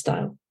nice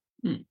lifestyle.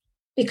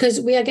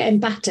 Because we are getting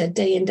battered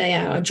day in, day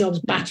out. Our jobs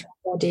batter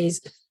our bodies,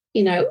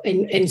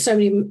 in so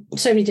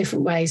many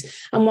different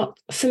ways. And what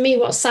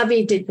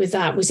Savvy did with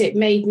that was it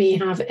made me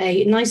have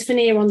a nice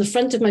veneer on the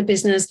front of my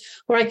business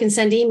where I can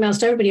send emails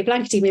to everybody, a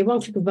blanket email,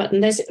 one click of a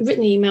button, there's a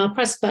written email,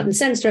 press the button,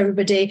 sends to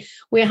everybody.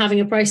 We're having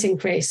a price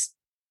increase.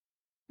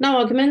 No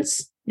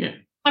arguments. Yeah.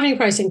 Having a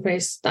price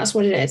increase. That's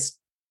what it is.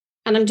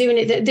 And I'm doing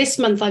it this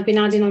month. I've been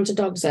adding on to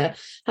dogs that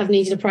have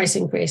needed a price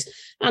increase.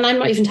 And I'm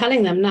not even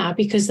telling them now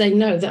because they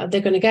know that they're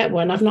going to get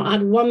one. I've not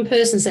had one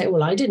person say,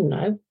 well, I didn't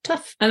know.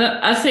 Tough. And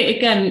I think,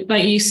 again,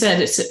 like you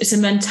said, it's a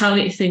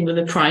mentality thing with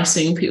the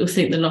pricing. People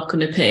think they're not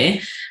going to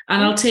pay.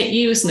 And I'll take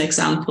you as an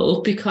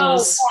example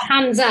because...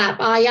 hands up.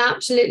 I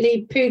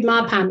absolutely pooed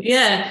my pants.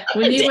 Yeah.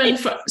 When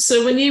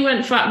you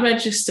went VAT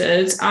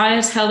registered, I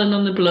had Helen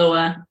on the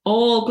blower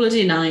all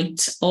bloody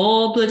night,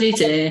 all bloody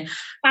day,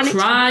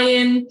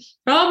 crying.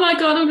 Oh my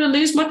God, I'm going to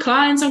lose my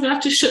clients. I'm going to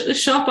have to shut the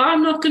shop.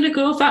 I'm not going to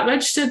go VAT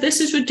registered. This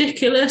is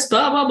ridiculous.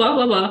 Blah, blah, blah,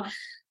 blah, blah.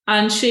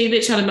 And she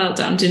literally had a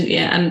meltdown, didn't you?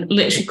 And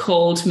literally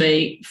called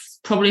me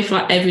probably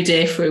for every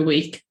day for a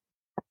week.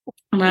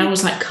 And I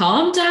was like,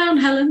 calm down,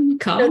 Helen,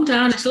 calm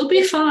down. It'll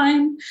be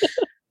fine.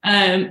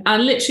 I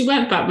literally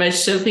went VAT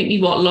registered. I think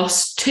you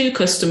lost 2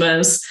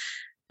 customers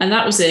and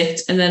that was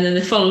it. And then in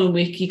the following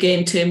week, you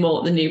gained 2 more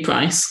at the new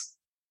price.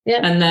 Yeah.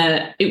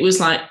 And it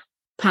was like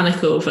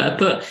panic over.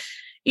 But,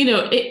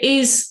 it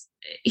is,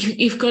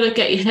 you've got to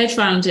get your head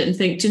around it and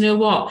think, do you know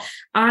what?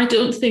 I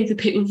don't think that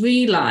people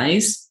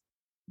realise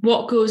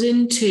what goes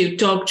into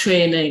dog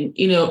training,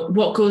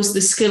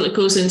 the skill that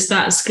goes into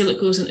that, the skill that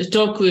goes into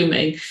dog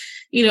grooming.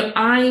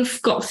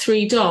 I've got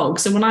 3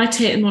 dogs, and when I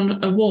take them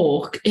on a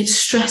walk, it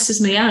stresses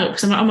me out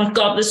because I'm like, oh my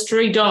God, there's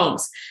 3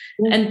 dogs.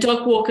 Mm-hmm. And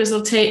dog walkers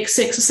will take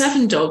 6 or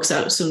 7 dogs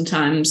out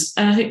sometimes.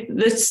 And I think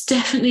there's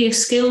definitely a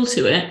skill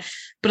to it,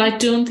 but I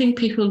don't think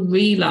people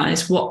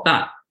realise what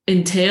that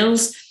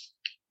entails.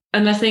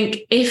 And I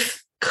think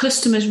if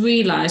customers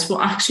realise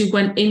what actually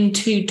went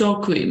into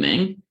dog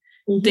grooming,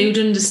 they would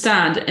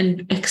understand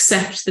and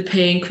accept the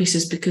pay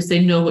increases because they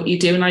know what you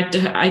do. And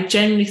I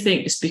genuinely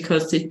think it's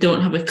because they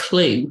don't have a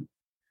clue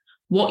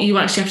what you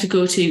actually have to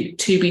go to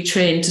be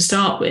trained to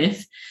start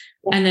with,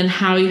 and then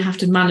how you have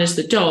to manage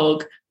the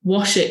dog,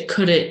 wash it,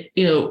 cut it,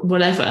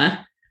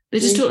 whatever. They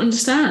just don't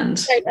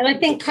understand. And I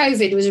think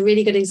COVID was a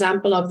really good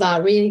example of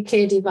that, really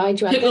clear divide.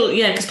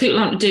 Because people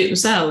have to do it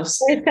themselves.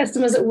 There's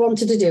customers that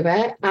wanted to do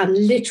it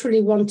and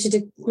literally wanted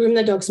to groom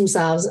their dogs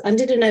themselves and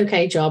did an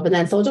okay job and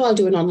then thought, I'll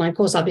do an online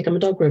course, I'll become a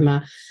dog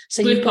groomer.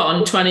 So we put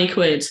on 20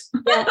 quid.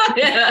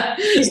 Yeah.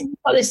 You've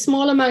got this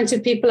small amount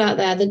of people out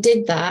there that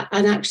did that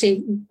and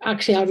actually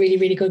are really,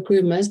 really good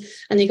groomers.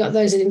 And you got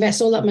those that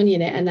invest all that money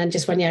in it and then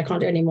just went, I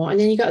can't do it anymore. And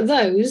then you got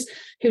those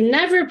who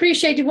never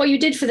appreciated what you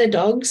did for their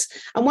dogs.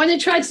 And when they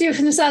tried to do it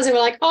for themselves, they were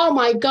like, oh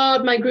my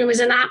God, my groomer's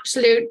an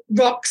absolute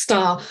rock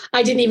star.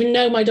 I didn't even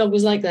know my dog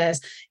was like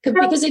this.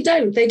 Because they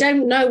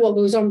don't know what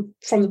goes on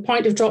from the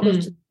point of drop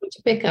off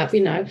to pick up,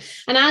 and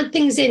add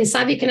things in.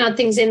 Savvy can add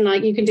things in,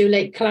 like you can do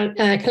late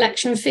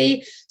collection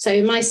fee. So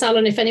in my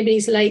salon, if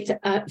anybody's late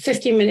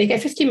 15 minutes, they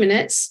get 15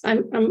 minutes. I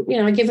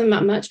give them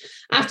that much.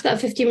 After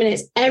that 15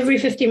 minutes, every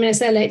 15 minutes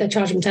they're late, they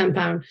charge them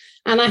 £10.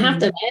 And I have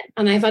done it,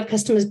 and I've had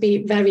customers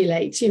be very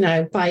late,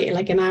 by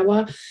like an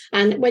hour.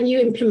 And when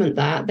you implement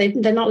that,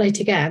 they're not late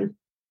again.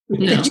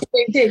 No.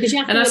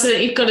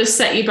 You've got to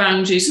set your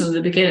boundaries from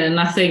the beginning. And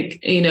I think,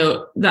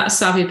 that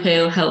Savvy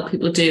Pay will help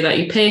people do that.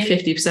 You pay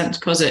 50%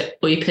 deposit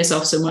or you piss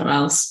off somewhere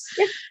else.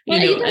 Yeah.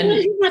 It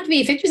doesn't have to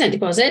be a 50%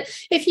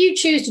 deposit. If you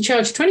choose to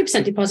charge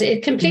 20% deposit,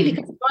 it's completely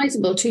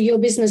customizable to your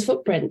business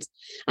footprint.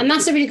 And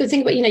that's a really good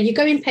thing. But, you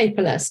go in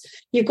paperless.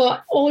 You've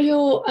got all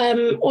your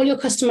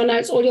customer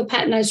notes, all your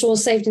pet notes are all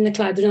saved in the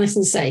cloud. They're nice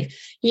and safe.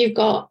 You've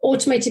got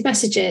automated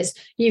messages.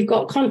 You've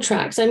got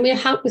contracts, and we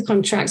help with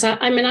contracts.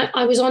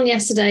 I was on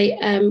yesterday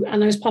and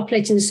I was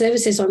populating the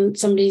services on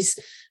somebody's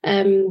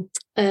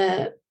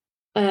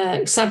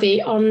Savvy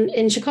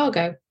in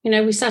Chicago.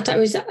 We sat at, it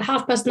was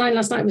 9:30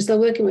 last night. We're still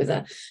working with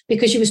her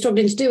because she was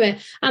struggling to do it.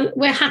 And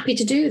we're happy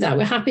to do that.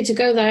 We're happy to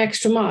go that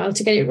extra mile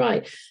to get it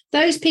right.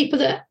 There are people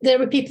that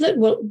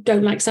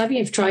don't like Savvy,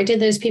 have tried it.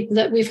 There's people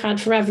that we've had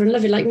forever and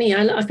love it, like me.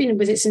 I've been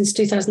with it since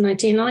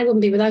 2019 and I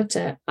wouldn't be without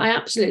it. I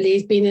absolutely,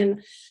 it's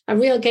been a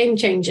real game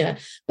changer.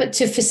 But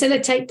to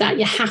facilitate that,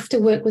 you have to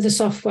work with the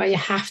software. You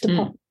have to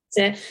pop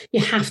it. You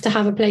have to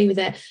have a play with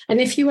it. And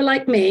if you were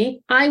like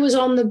me, I was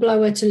on the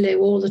blower to Lou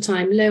all the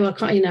time. Lou, I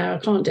can't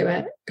do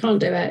it.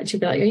 Can't do it. She'd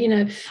be like,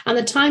 and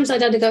the times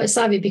I'd had to go to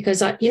Savvy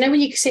because when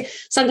you see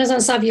sometimes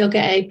on Savvy, you'll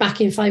get a back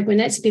in 5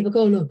 minutes. And people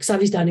go, look,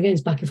 Savvy's down again.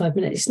 It's back in 5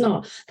 minutes. It's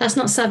not. That's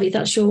not Savvy.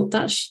 That's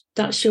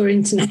your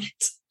internet.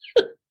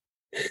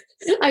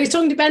 I was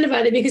talking to Ben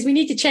about it because we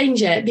need to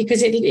change it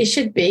because it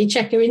should be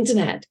check your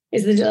internet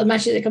is the little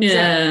message that comes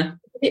out.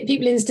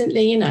 People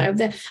instantly,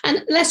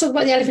 and let's talk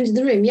about the elephant in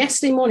the room.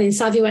 Yesterday morning,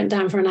 Savvy went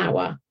down for an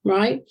hour,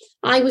 right?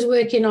 I was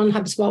working on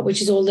HubSpot,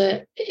 which is all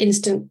the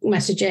instant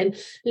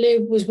messaging.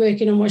 Lou was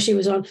working on what she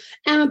was on.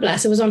 Emma,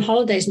 bless her, was on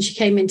holidays and she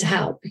came in to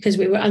help because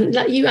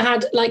you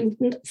had like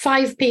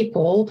 5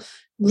 people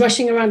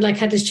rushing around like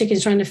headless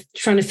chickens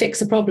trying to fix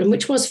the problem,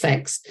 which was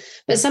fixed.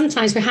 But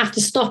sometimes we have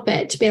to stop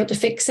it to be able to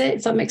fix it,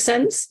 if that makes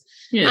sense.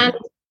 Yeah. And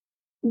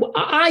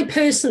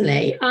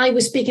I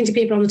was speaking to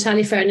people on the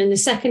telephone, and the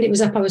second it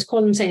was up, I was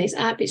calling them saying it's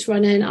up, it's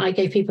running. I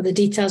gave people the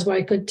details where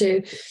I could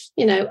do,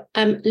 Lou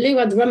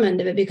had the rum end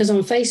of it because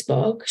on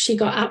Facebook she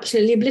got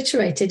absolutely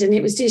obliterated, and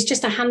it's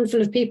just a handful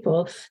of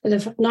people that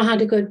have not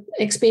had a good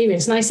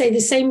experience. And I say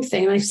the same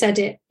thing, and I've said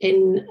it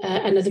in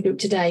another group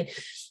today.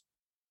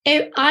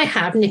 I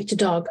have nicked a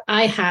dog.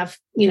 I have,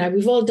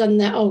 we've all done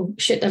that. Oh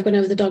shit, I've gone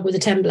over the dog with a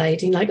 10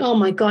 blade. And you're like, oh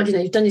my God,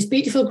 you've done this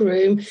beautiful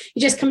groom.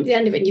 You just come to the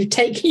end of it and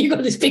you've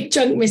got this big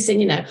chunk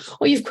missing,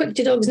 or you've quicked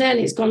your dog's nail and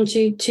it's gone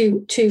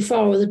too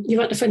far, or you've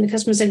had to phone the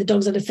customer and say the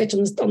dog's had a fit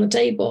on the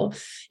table.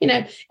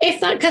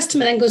 If that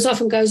customer then goes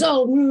off and goes,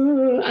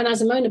 and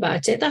has a moan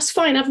about it, that's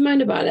fine. Have a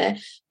moan about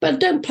it, but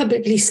don't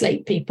publicly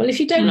slate people. If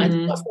you don't like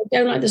the software,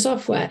 don't like the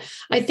software.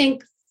 I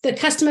think the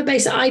customer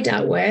base that I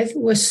dealt with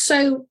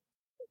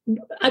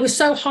I was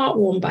so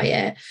heartwarmed by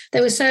it.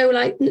 They were so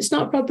like, it's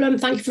not a problem.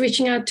 Thank you for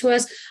reaching out to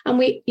us. And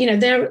we,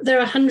 there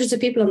are hundreds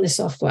of people on this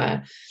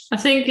software. I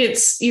think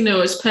it's,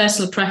 it's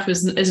personal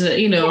preference, isn't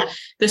it?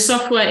 The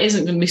software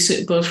isn't going to be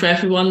suitable for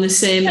everyone. The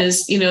same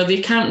as, the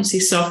accountancy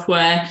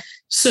software.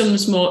 Some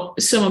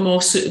are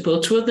more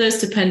suitable to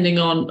others, depending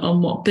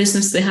on what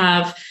business they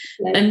have.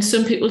 Yeah. And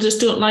some people just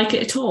don't like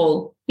it at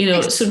all.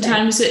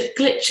 Sometimes it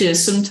glitches.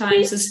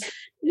 Sometimes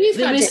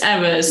there is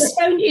errors.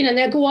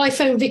 They'll go, I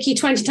phoned Vicky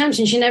 20 times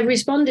and she never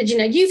responded.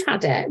 You've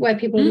had it where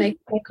people make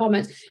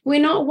comments.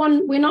 We're not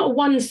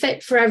one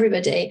fit for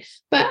everybody.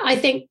 But I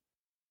think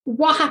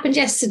what happened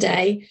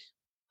yesterday,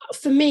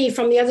 for me,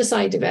 from the other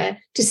side of it,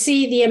 to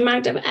see the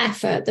amount of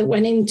effort that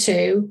went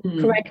into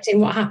correcting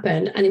what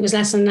happened, and it was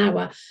less than an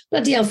hour.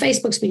 Bloody hell,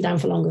 Facebook's been down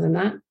for longer than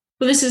that.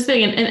 Well, this is the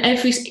thing,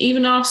 and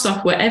even our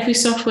software, every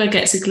software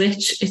gets a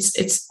glitch.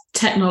 It's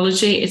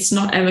technology. It's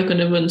not ever going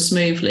to run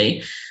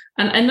smoothly.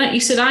 And like you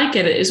said, I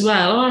get it as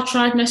well. I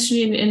tried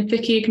messaging and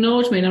Vicky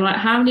ignored me. And I'm like,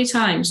 how many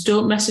times?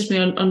 Don't message me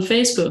on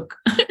Facebook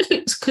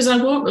because I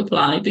won't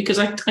reply because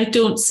I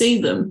don't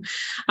see them.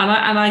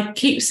 And I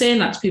keep saying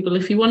that to people.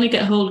 If you want to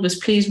get hold of us,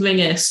 please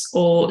ring us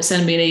or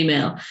send me an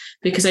email,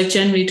 because I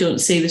generally don't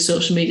see the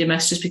social media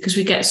messages because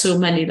we get so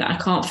many that I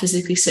can't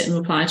physically sit and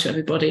reply to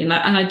everybody. And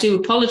I do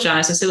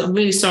apologise. I say, I'm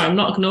really sorry. I'm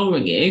not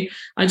ignoring you.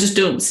 I just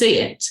don't see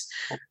it.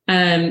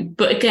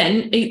 But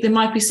again, there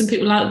might be some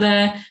people out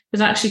there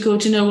that actually go,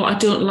 do you know what? I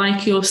don't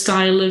like your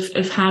style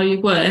of how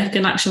you work,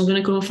 and actually I'm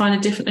going to go and find a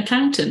different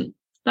accountant.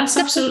 That's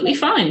absolutely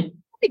fine.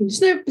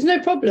 There's no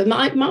problem.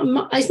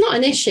 It's not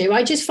an issue.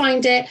 I just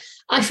find it.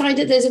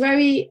 There's a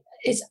very.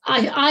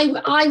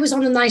 I was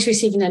on a nice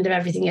receiving end of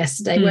everything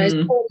yesterday, whereas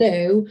poor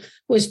Lou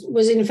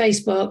was in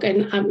Facebook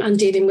and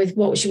dealing with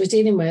what she was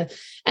dealing with,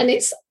 and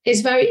it's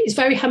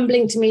very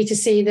humbling to me to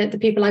see that the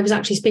people I was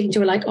actually speaking to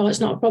were like, oh, it's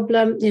not a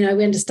problem, we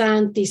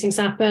understand these things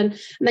happen,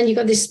 and then you've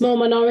got this small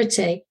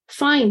minority.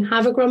 Fine,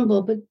 have a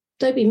grumble, but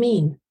don't be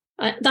mean.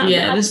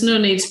 There's no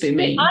need to be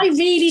mean. I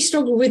really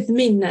struggle with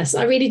meanness.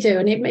 I really do,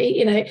 and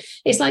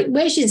it's like,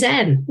 where's your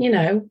zen?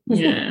 Yeah.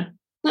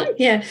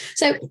 Yeah.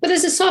 So, but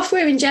as a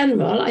software in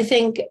general, I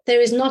think there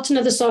is not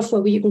another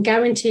software where you can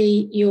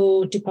guarantee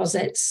your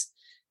deposits.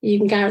 You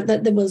can guarantee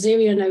that there will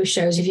zero your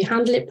no-shows if you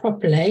handle it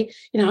properly.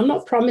 I'm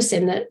not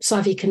promising that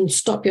Savvy can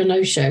stop your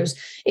no-shows.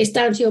 It's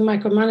down to your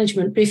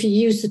micromanagement. But if you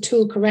use the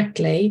tool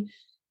correctly,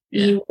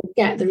 you will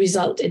get the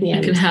result in the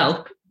end. It can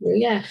help.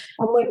 Yeah.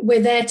 And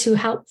we're there to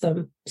help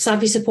them.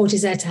 Savvy support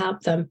is there to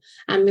help them.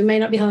 And we may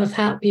not be able to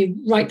help you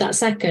right that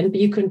second,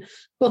 but you can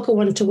book a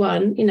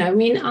one-to-one.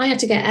 I had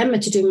to get Emma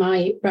to do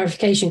my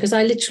verification because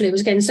I literally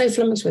was getting so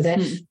flummoxed with it.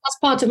 That's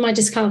part of my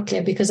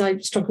dyscalculia because I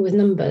struggle with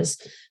numbers.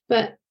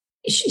 But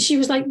she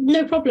was like,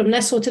 no problem,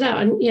 let's sort it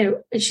out. And,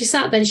 and she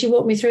sat there and she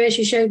walked me through it.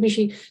 She showed me,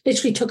 she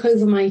literally took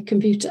over my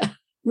computer.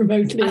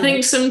 remotely. I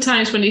think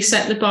sometimes when you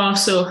set the bar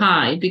so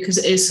high, because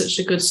it is such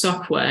a good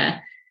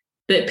software,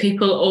 that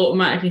people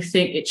automatically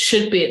think it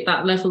should be at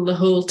that level the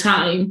whole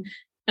time.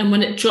 And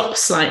when it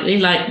drops slightly,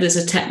 like there's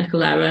a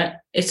technical error,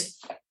 it's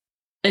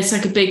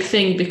like a big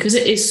thing because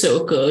it is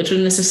so good.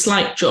 And there's a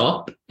slight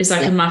drop, it's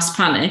like a mass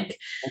panic.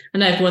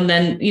 And everyone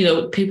then,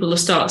 people will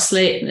start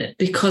slating it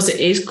because it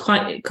is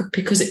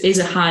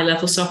a high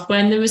level software.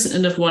 And there isn't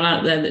another one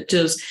out there that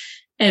does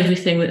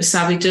everything that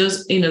Savvy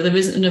does. There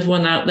isn't another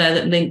one out there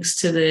that links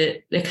to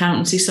the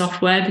accountancy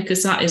software,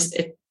 because that is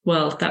it.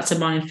 Well, that's a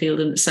minefield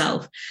in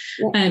itself.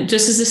 Yeah.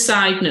 Just as a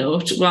side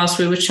note, whilst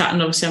we were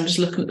chatting, obviously I'm just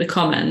looking at the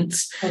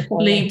comments. Okay.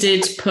 Lee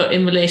did put,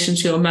 in relation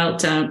to your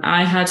meltdown,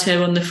 I had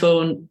her on the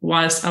phone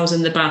whilst I was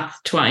in the bath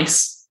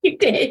twice. You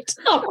did?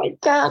 Oh my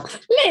God.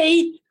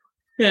 Lee!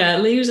 Yeah,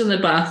 Lee was in the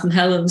bath and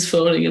Helen's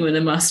phoning him in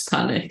a mass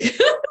panic.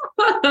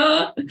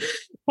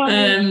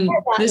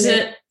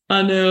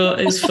 I know,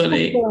 it's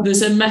funny.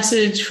 There's a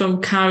message from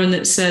Karen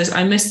that says,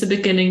 I missed the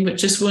beginning, but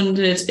just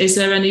wondered, is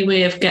there any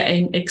way of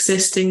getting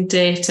existing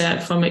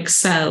data from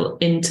Excel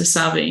into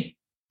Savvy?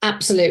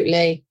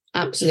 Absolutely.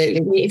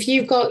 If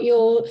you've got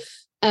your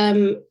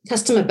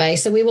customer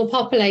base, so we will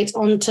populate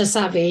onto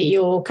Savvy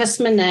your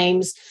customer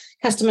names,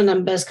 customer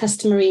numbers,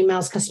 customer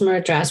emails, customer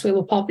address. We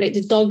will populate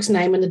the dog's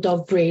name and the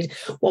dog breed.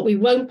 What we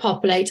won't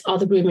populate are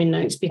the grooming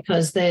notes,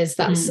 because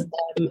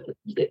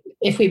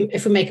if we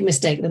make a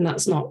mistake, then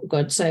that's not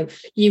good. So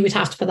you would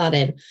have to put that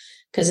in,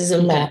 because there's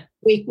a lot.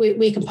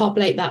 We can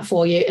populate that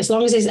for you as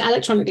long as it's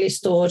electronically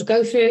stored.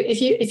 Go through,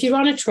 if you're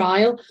on a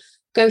trial,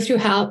 go through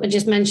help and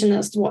just mention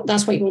that's what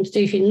you want to do.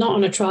 If you're not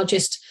on a trial,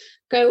 just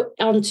go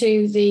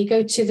to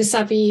the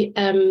Savvy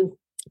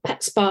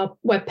Pet Spa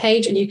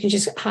webpage, and you can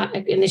just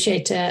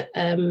initiate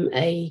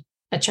a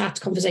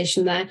chat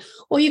conversation there,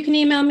 or you can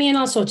email me and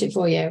I'll sort it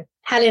for you.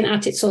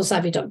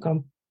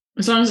 Helen@itsallsavvy.com.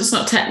 As long as it's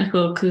not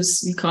technical,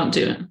 because you can't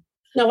do it.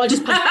 No, I'll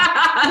just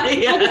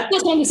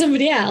pass on to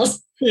somebody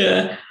else.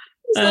 Yeah.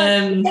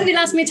 Somebody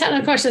asks me a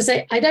technical question, I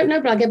say, I don't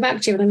know, but I'll get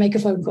back to you when I make a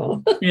phone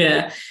call.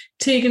 Yeah.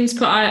 Tegan's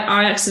put, I've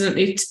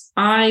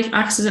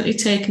accidentally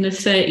taken a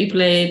 30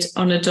 blade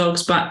on a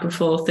dog's back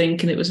before,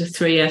 thinking it was a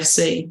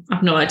 3FC.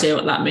 I've no idea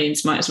what that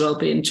means. Might as well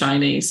be in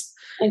Chinese.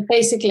 And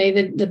basically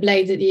the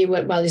blade that you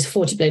work, well, there's a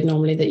 40 blade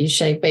normally that you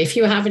shave, but if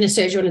you were having a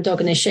surgery on a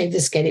dog and they shave the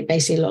skin, it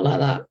basically looked like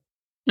that.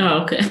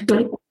 Oh, okay.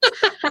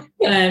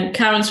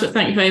 Karen's put,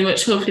 thank you very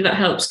much. Hopefully that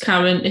helps,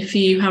 Karen. If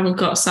you haven't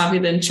got Savvy,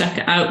 then check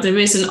it out. There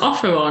is an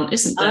offer on,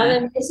 isn't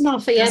there? There is an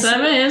offer, yes.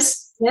 There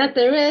is. Yeah,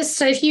 there is.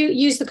 So if you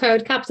use the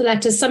code capital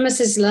letters Summer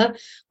Sizzler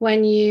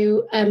when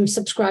you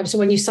subscribe, so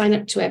when you sign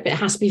up to it, but it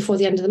has to be before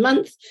the end of the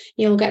month,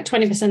 you'll get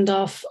 20%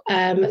 off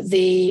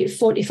the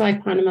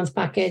 £45 a month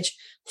package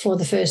for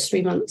the first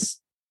 3 months.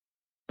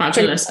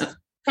 Fabulous.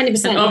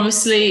 20%. And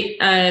obviously,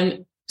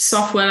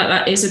 software like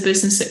that is a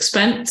business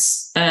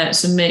expense,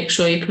 so make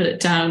sure you put it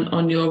down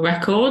on your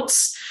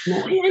records.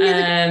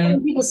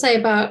 People say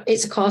about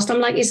it's a cost. I'm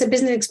like, it's a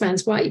business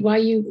expense. Why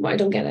I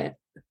don't get it.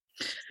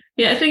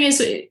 Yeah, the thing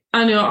is,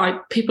 I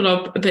know people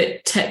are a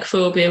bit tech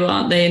phobia,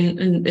 aren't they?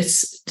 And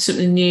it's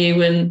something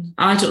new, and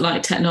I don't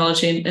like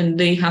technology, and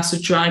Lee has to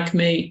drag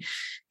me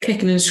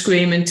kicking and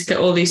screaming to get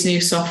all these new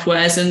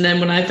softwares. And then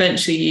when I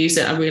eventually use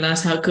it, I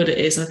realise how good it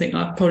is. I think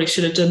I probably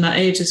should have done that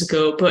ages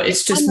ago, but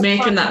it's just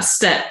making that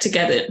step to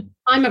get it.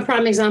 I'm a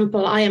prime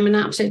example. I am an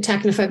absolute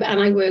technophobe, and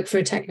I work for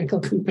a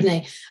technical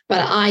company,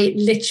 but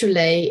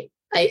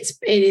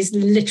it is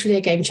literally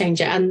a game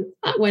changer. And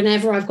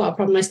whenever I've got a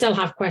problem, I still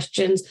have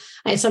questions.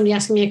 I had somebody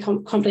asking me a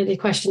complicated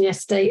question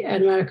yesterday,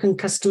 an American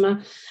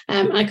customer.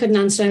 I couldn't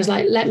answer. I was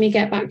like, let me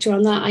get back to you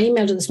on that. I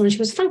emailed her this morning. She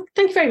was, thank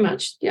you very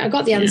much. Yeah, I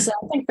got the answer.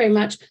 Yeah. Thank you very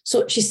much.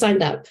 So she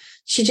signed up.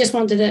 She just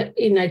wanted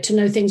to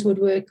know things would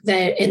work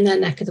there in their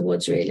neck of the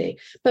woods, really.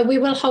 But we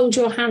will hold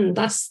your hand.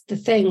 That's the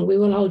thing. We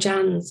will hold your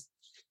hands.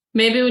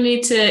 Maybe we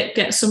need to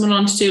get someone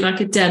on to do like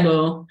a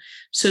demo,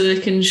 so they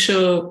can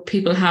show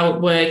people how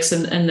it works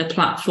and the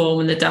platform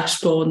and the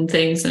dashboard and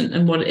things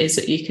and what it is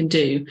that you can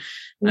do.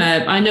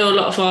 I know a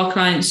lot of our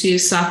clients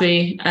use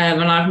Savvy,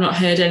 and I've not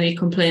heard any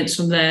complaints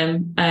from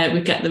them.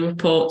 We get the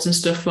reports and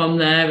stuff from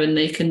there, and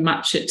they can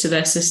match it to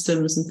their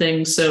systems and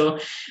things. So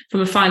from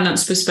a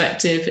finance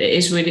perspective, it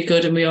is really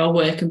good, and we are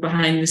working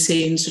behind the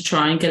scenes to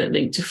try and get it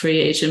linked to Free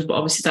Agent, but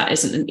obviously that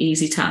isn't an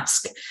easy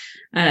task.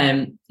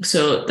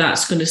 So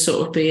that's going to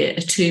sort of be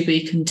a to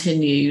be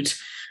continued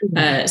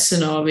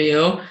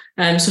scenario.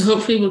 So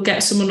hopefully we'll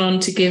get someone on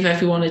to give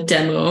everyone a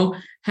demo.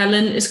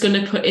 Helen is going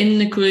to put in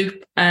the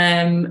group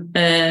a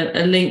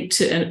link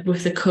to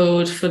with the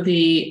code for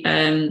the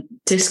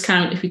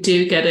discount if you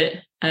do get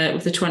it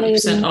with the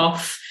 20%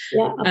 off.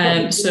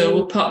 Yeah, so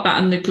we'll pop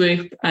that in the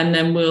group, and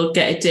then we'll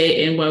get a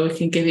date in where we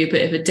can give you a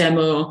bit of a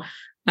demo.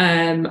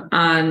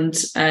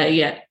 Helen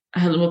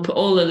will put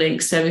all the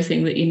links to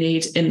everything that you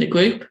need in the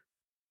group.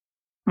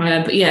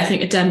 But yeah, I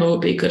think a demo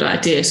would be a good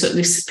idea, so at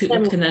least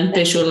people can then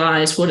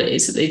visualize what it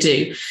is that they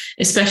do,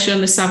 especially on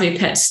the Savvy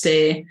Pet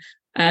Stay.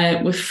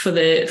 for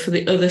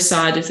the other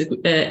side of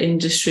the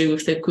industry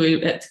with the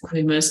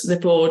groomers, the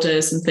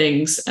boarders and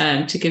things,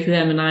 to give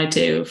them an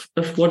idea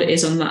of what it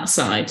is on that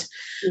side.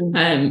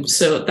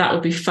 So that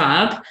would be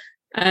fab.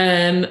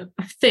 I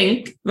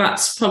think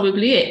that's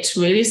probably it,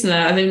 really, isn't it?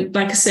 I think,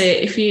 like I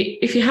say, if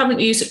you haven't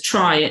used it,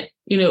 try it.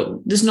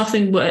 There's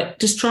nothing worth.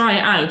 Just try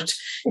it out.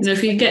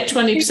 If you get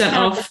 20%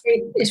 off,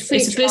 it's free.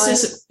 It's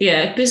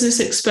a business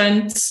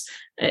expense.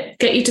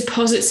 Get your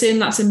deposits in.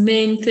 That's the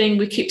main thing.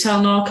 We keep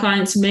telling our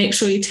clients, make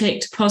sure you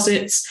take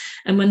deposits.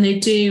 And when they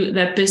do,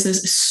 their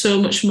business is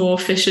so much more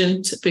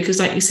efficient because,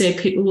 like you say,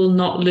 people will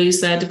not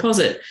lose their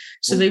deposit.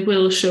 So they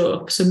will show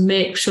up. So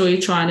make sure you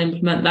try and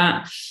implement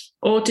that.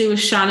 Or do a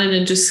Shannon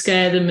and just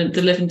scare them and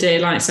the living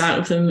daylights out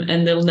of them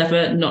and they'll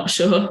never not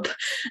show up.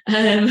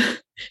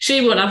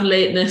 She won't have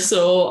lateness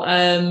or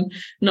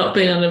not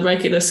being on a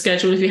regular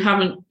schedule. If you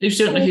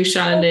don't know who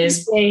Shannon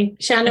is.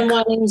 Shannon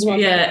Wanning's one.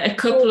 Yeah, a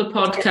couple of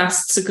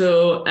podcasts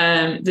ago,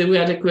 we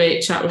had a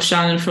great chat with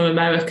Shannon from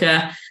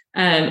America,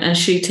 and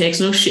she takes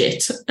no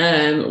shit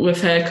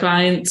with her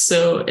clients.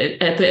 So a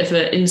bit of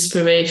an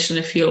inspiration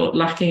if you're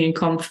lacking in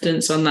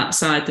confidence on that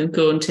side, then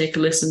go and take a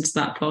listen to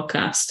that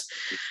podcast.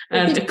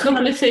 A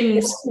couple of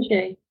things.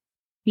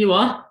 You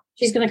are?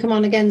 She's going to come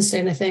on again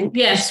soon, I think.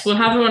 Yes, we'll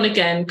have her on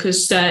again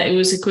because it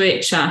was a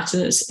great chat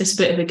and it's a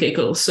bit of a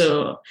giggle.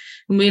 So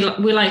we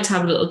like to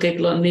have a little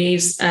giggle on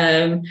these.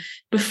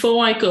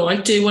 Before I go, I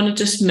do want to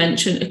just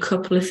mention a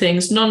couple of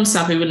things,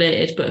 non-savvy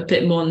related, but a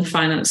bit more on the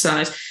finance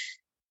side.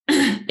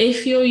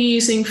 If you're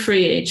using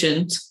Free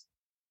Agent,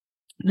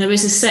 there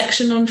is a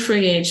section on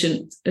Free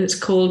Agent that's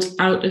called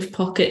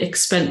out-of-pocket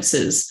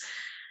expenses.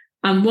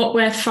 And what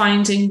we're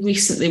finding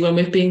recently when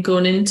we've been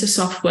going into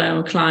software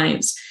with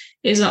clients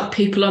is that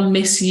people are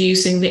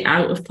misusing the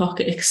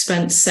out-of-pocket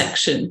expense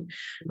section,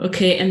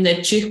 okay, and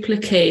they're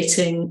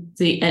duplicating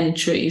the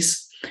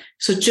entries.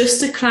 So just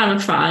to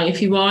clarify,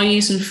 if you are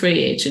using Free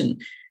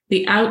Agent,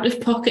 the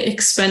out-of-pocket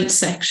expense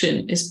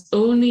section is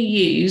only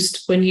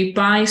used when you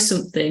buy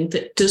something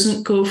that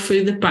doesn't go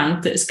through the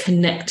bank that is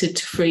connected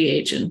to Free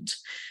Agent.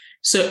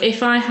 So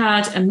if I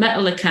had a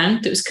metal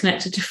account that was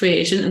connected to Free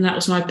Agent and that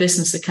was my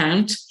business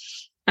account,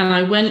 and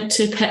I went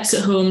to Pets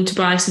at Home to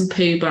buy some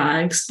poo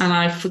bags and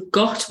I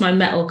forgot my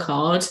metal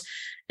card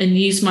and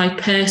used my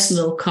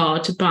personal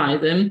card to buy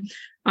them,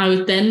 I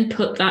would then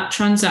put that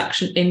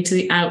transaction into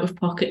the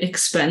out-of-pocket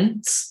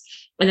expense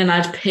and then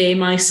I'd pay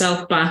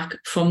myself back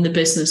from the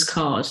business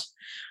card.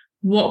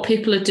 What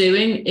people are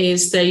doing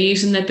is they're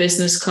using their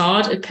business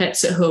card at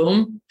Pets at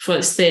Home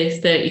for, say,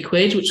 30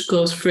 quid, which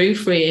goes through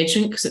Free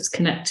Agent because it's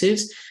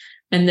connected,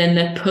 and then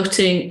they're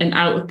putting an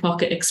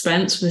out-of-pocket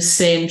expense for the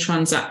same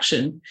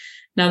transaction.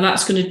 Now,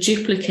 that's going to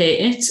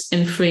duplicate it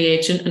in Free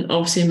Agent and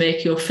obviously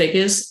make your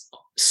figures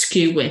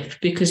skew with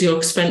because your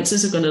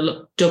expenses are going to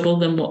look double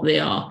than what they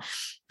are.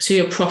 So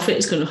your profit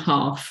is going to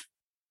halve.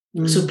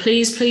 So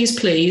please, please,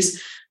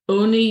 please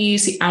only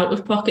use the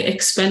out-of-pocket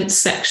expense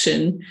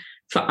section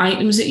for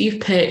items that you've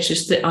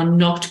purchased that are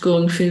not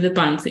going through the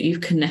bank that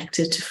you've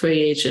connected to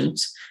Free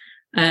Agent.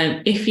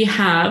 If you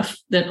have,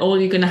 then all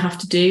you're going to have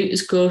to do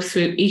is go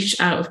through each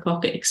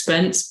out-of-pocket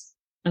expense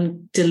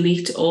and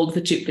delete all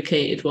the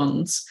duplicated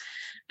ones.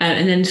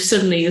 And then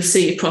suddenly you'll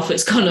see your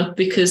profit's gone up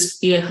because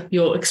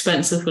your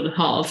expenses will have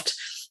halved.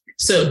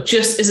 So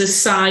just as a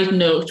side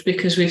note,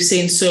 because we've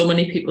seen so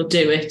many people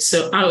do it,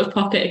 so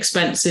out-of-pocket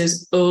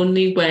expenses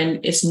only when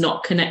it's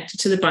not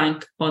connected to the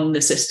bank on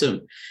the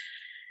system.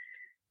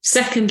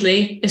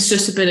 Secondly, it's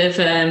just a bit of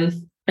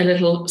a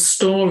little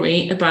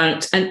story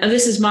about, and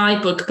this is my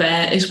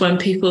bugbear, is when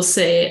people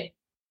say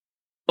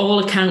all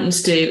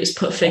accountants do is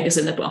put figures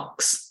in a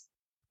box.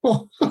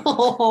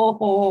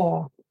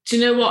 Do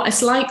you know what?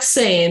 It's like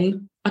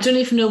saying, I don't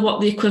even know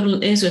what the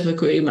equivalent is of a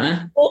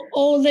groomer.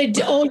 All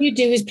you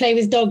do is play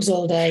with dogs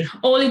all day.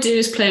 All you do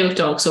is play with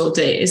dogs all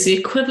day is the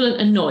equivalent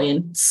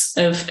annoyance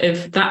of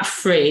that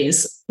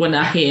phrase when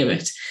I hear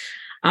it.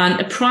 And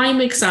a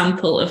prime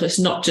example of us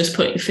not just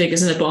putting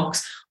figures in a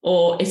box,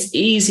 or it's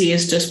easy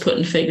as just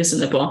putting figures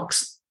in a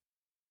box.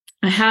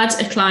 I had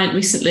a client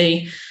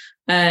recently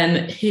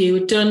who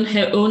had done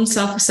her own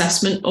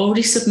self-assessment,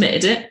 already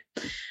submitted it.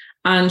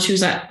 And she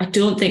was like, I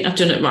don't think I've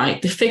done it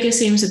right. The figure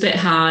seems a bit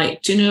high.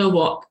 Do you know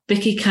what?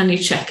 Vicky, can you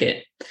check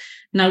it?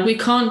 Now, we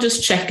can't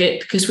just check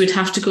it because we'd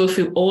have to go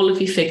through all of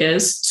your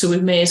figures. So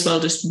we may as well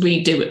just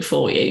redo it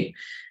for you.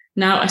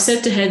 Now, I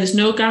said to her, there's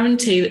no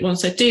guarantee that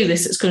once I do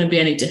this, it's going to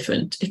be any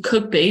different. It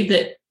could be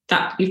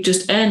that you've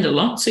just earned a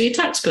lot, so your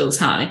tax bill's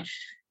high.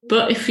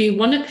 But if you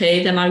want to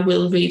pay, then I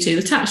will redo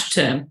the tax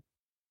return.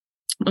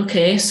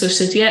 Okay, so she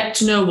said, yeah,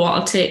 do you know what?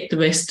 I'll take the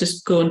risk.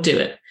 Just go and do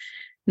it.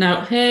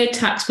 Now, her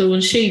tax bill, when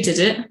she did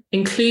it,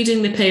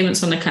 including the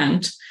payments on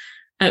account,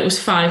 it was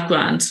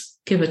 £5,000,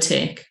 give or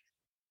take.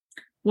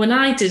 When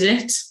I did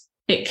it,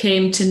 it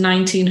came to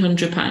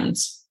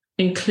 £1,900,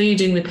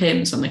 including the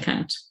payments on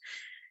account.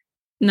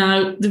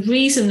 Now, the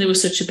reason there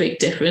was such a big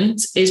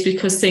difference is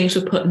because things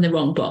were put in the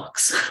wrong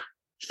box.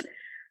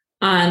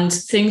 And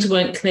things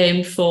weren't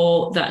claimed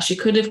for that she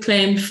could have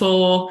claimed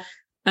for.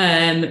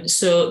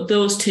 So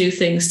those two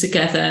things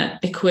together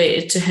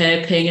equated to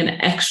her paying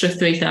an extra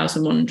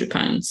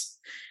 £3,100.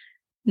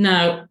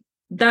 Now,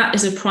 that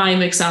is a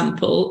prime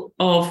example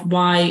of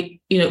why,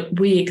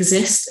 we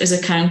exist as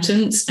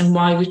accountants and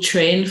why we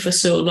train for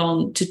so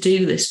long to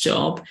do this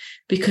job,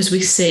 because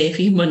we save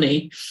you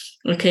money.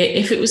 Okay,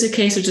 if it was a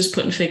case of just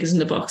putting figures in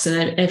the box,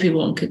 then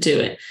everyone could do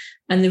it.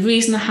 And the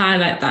reason I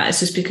highlight that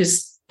is just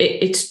because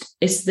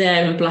it's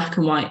there in black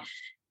and white.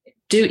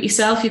 Do it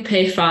yourself, you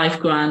pay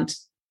 £5,000.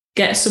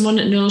 Get someone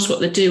that knows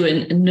what they're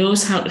doing and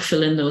knows how to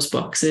fill in those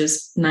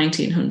boxes,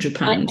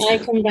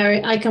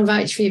 £1,900. I can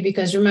vouch for you,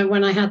 because remember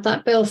when I had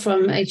that bill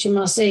from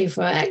HMRC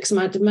for X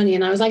amount of money,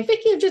 and I was like,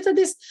 Vicky, I've just had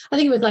this. I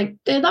think it was like,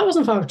 that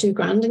wasn't far off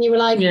 £2,000. And you were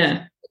like,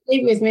 yeah,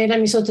 leave it with me,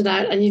 let me sort it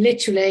out. And you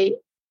literally,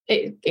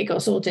 it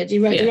got sorted.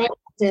 You wrote the right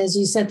letters,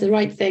 you said the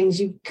right things,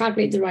 you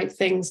calculate the right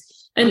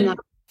things. And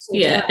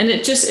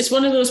it's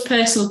one of those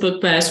personal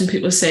bugbears when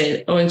people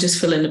say, oh, just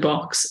fill in the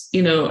box.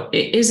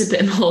 It is a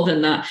bit more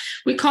than that.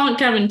 We can't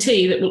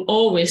guarantee that we'll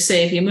always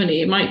save you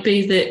money. It might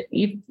be that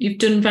you've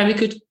done a very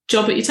good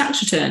job at your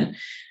tax return.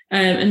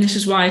 And this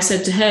is why I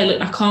said to her,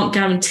 look, I can't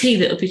guarantee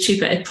that it'll be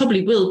cheaper. It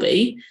probably will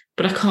be,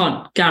 but I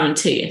can't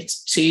guarantee it.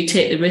 So you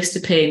take the risk to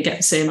pay and get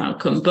the same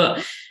outcome.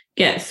 But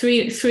yeah,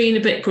 three and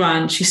a bit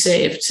grand she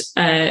saved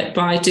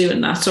by doing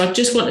that. So I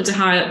just wanted to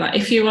highlight that.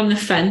 If you're on the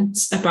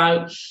fence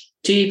about,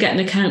 do you get an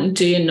accountant?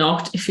 Do you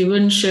not? If you're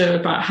unsure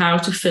about how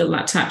to fill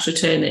that tax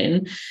return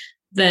in,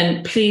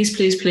 then please,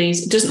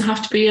 it doesn't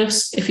have to be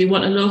us. If you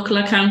want a local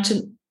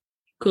accountant,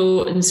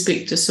 go and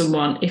speak to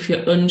someone if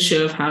you're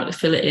unsure of how to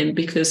fill it in,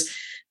 because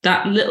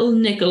that little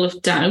niggle of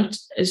doubt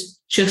has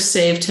just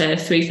saved her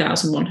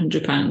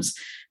 £3,100,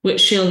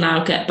 which she'll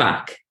now get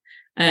back.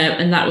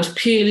 And that was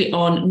purely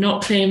on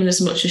not claiming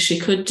as much as she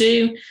could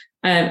do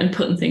and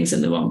putting things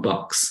in the wrong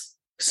box.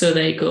 So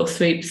there you go,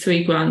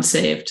 £3,000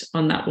 saved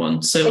on that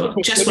one. So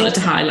just wanted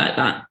to highlight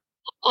that.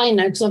 I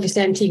know, because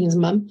obviously I'm Tegan's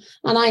mum,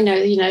 and I know,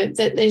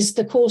 that there's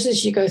the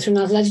courses you go through,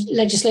 and as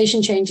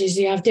legislation changes,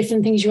 you have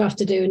different things you have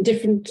to do and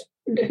different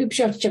hoops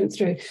you have to jump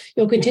through.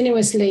 You're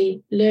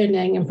continuously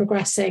learning and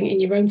progressing in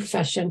your own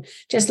profession,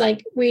 just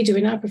like we do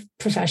in our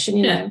profession,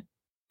 you know.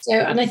 So,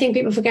 and I think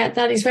people forget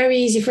that it's very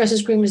easy for us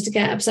as groomers to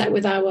get upset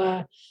with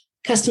our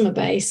customer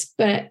base,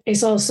 but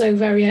it's also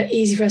very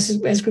easy for us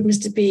as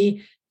groomers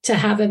to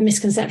have a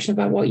misconception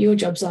about what your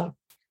jobs are.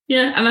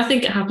 Yeah, and I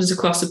think it happens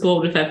across the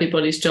board with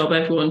everybody's job.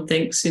 Everyone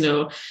thinks,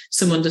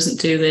 someone doesn't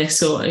do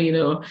this, or,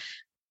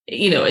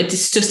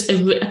 it's just, I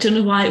don't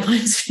know why it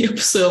winds me up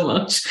so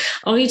much.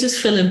 Oh, you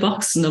just fill in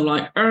boxes, and I'm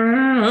like,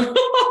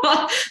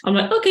 I'm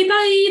like, okay,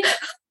 bye.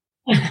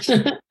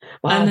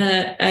 Wow.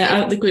 And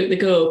out the group they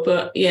go.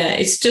 But yeah,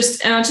 it's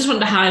just, and I just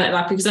wanted to highlight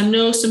that, because I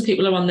know some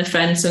people are on the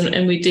fence,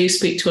 and we do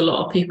speak to a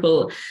lot of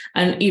people,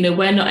 and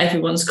we're not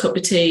everyone's cup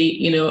of tea.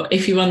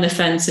 If you're on the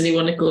fence and you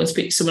want to go and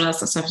speak to someone else,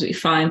 that's absolutely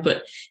fine.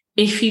 But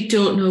if you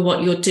don't know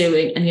what you're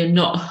doing and you're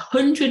not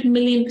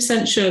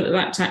 100,000,000% sure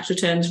that tax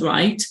return's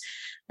right,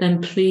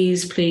 then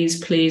please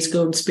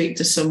go and speak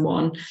to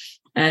someone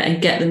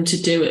and get them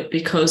to do it,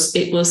 because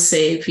it will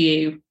save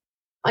you.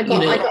 I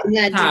got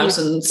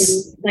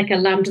thousands, like a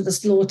lamb to the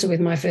slaughter with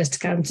my first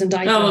accountant.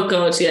 Oh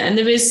God, yeah, and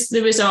there is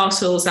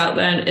arseholes out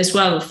there as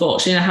well.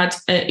 Unfortunately, I had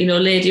a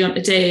lady on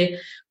today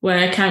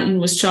where accountant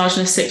was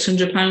charging us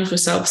 £600 for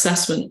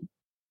self-assessment.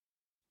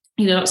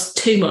 That's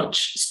too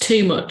much. It's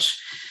too much.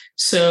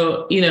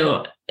 So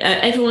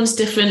everyone's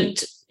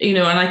different. And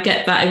I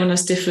get that everyone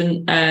has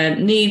different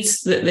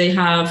needs that they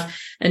have,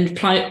 and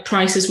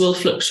prices will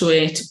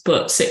fluctuate.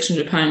 But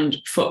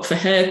 £600 for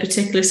her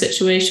particular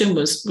situation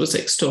was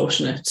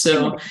extortionate.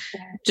 So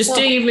just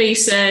do your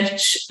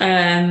research.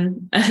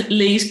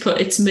 Lee's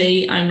put, it's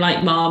me, I'm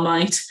like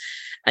Marmite.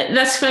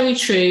 That's very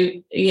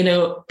true.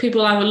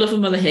 People either love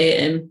him or they hate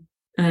him.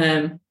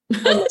 I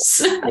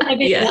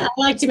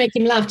like to make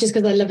him laugh just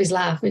because I love his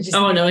laugh.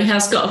 Oh no, he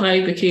has got a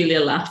very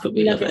peculiar laugh, but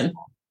we love him.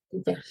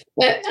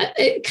 But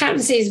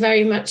accountancy is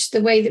very much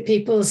the way that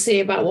people see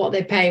about what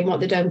they pay and what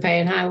they don't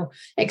pay, and how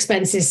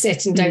expenses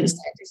sit and don't sit.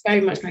 It's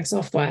very much like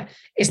software.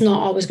 It's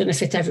not always going to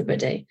fit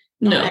everybody.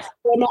 We're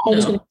not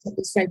always going to be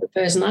somebody's favourite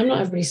person. I'm not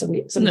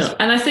everybody's. No,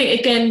 and I think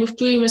again with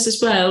groomers as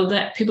well,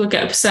 that people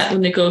get upset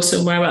when they go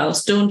somewhere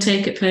else. Don't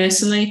take it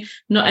personally.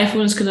 Not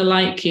everyone's going to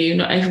like you.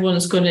 Not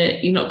everyone's going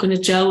to. You're not going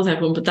to gel with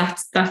everyone, but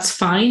that's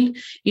fine.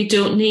 You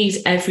don't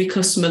need every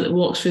customer that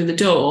walks through the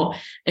door,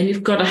 and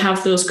you've got to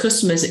have those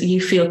customers that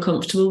you feel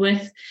comfortable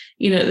with.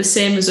 The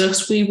same as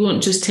us, we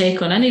won't just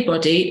take on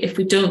anybody. If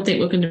we don't think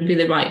we're going to be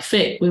the right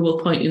fit, we will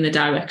point you in the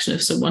direction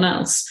of someone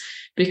else.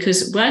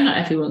 Because we're not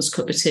everyone's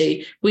cup of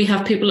tea. We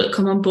have people that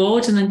come on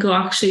board and then go,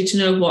 actually, do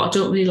you know what? I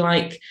don't really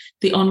like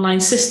the online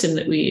system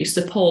that we use,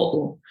 the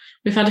portal.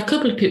 We've had a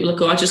couple of people that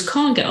go, I just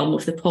can't get on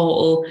with the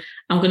portal.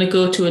 I'm going to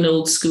go to an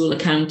old school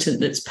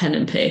accountant that's pen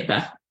and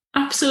paper.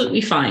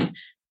 Absolutely fine.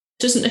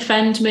 Doesn't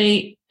offend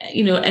me.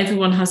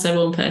 Everyone has their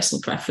own personal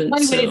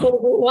preference.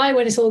 Why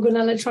when it's all going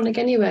electronic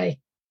anyway?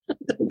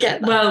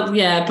 Get that. Well,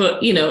 yeah,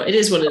 but, it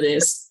is what it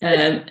is.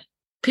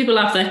 people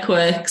have their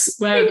quirks.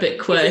 We're a bit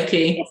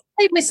quirky.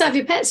 With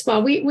Savvy Pet Spa,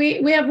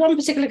 we have one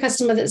particular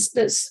customer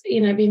that's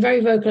been very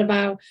vocal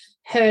about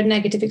her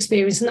negative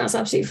experience, and that's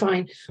absolutely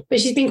fine. But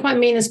she's been quite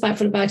mean and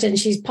spiteful about it, and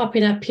she's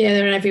popping up here,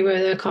 there, and everywhere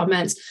with her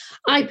comments.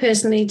 I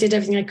personally did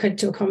everything I could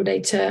to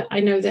accommodate her. I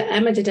know that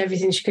Emma did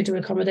everything she could to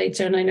accommodate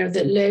her, and I know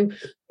that Lou,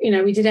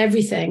 we did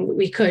everything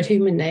we could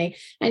humanly.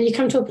 And you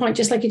come to a point,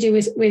 just like you do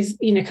with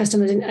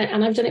customers,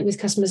 and I've done it with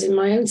customers in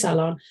my own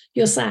salon.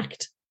 You're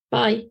sacked.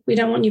 Bye. We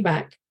don't want you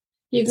back.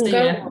 You can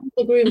go to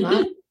the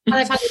groomer. And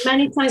I've had it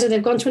many times where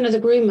they've gone to another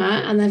groomer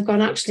and they've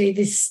gone, actually,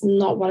 this is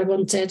not what I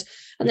wanted.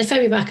 And they phone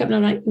me back up and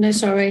I'm like, no,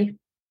 sorry.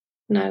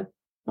 No,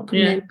 not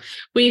coming in.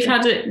 We've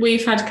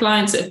had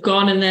clients that have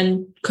gone and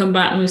then come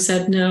back and we've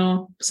said,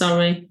 no,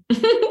 sorry.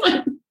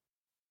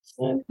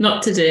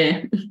 Not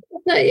today.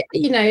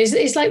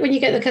 It's like when you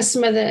get the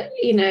customer that,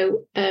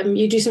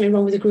 you do something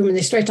wrong with the groom and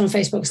they're straight on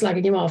Facebook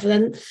slagging you off.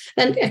 And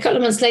then a couple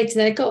of months later,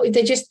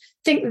 they just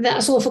think that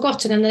that's all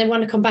forgotten and they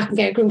want to come back and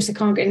get a groom so they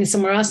can't get in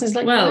somewhere else. And it's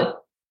like, well,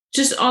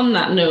 just on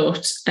that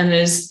note, and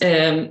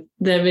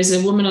there is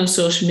a woman on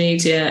social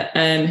media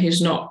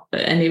who's not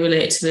any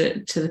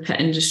related to the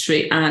pet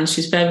industry, and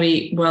she's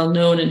very well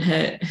known in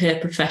her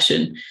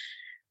profession.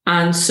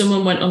 And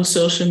someone went on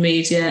social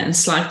media and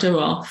slagged her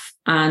off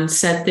and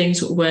said things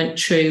that weren't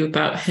true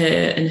about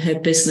her and her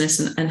business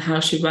and how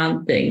she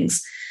ran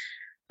things.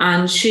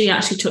 And she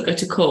actually took her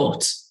to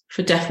court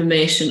for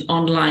defamation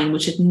online,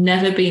 which had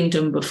never been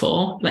done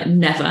before, like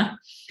never.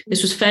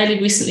 This was fairly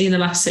recently in the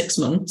last 6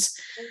 months.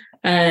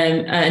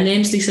 Her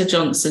name's Lisa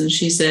Johnson.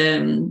 She's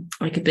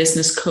like a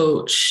business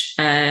coach,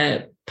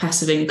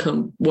 passive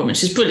income woman.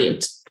 She's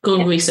brilliant. Go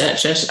and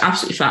research her. She's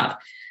absolutely fab.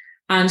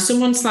 And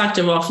someone slagged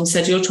her off and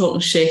said, you're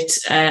talking shit.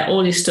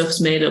 All your stuff's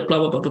made up, blah,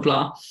 blah, blah, blah,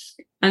 blah.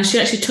 And she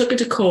actually took her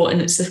to court,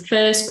 and it's the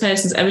first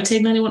person that's ever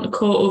taken anyone to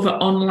court over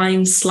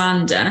online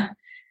slander.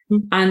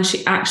 And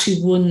she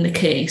actually won the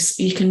case.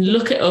 You can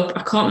look it up.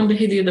 I can't remember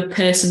who the other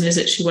person is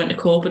that she went to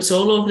court, but it's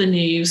all over the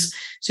news.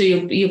 So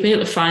you'll be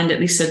able to find at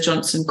Lisa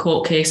Johnson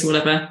court case or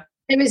whatever.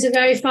 There is a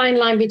very fine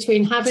line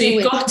between having. So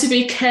you've got to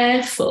be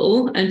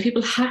careful, and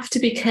people have to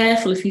be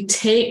careful if you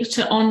take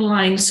to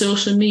online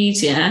social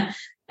media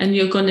and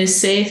you're going to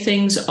say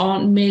things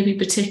aren't maybe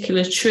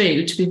particularly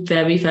true, to be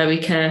very, very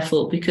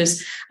careful.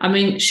 Because, I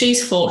mean,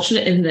 she's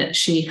fortunate in that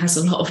she has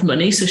a lot of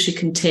money, so she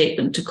can take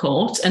them to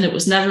court. And it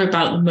was never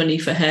about the money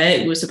for her.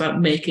 It was about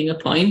making a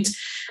point.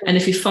 And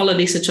if you follow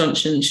Lisa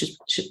Johnson, she's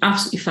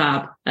absolutely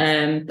fab.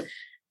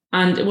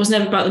 And it was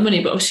never about the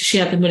money, but obviously she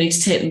had the money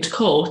to take them to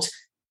court.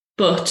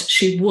 But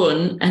she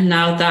won, and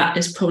now that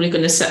is probably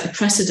going to set the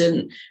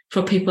precedent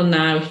for people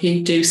now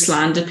who do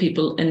slander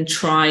people and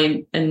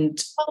try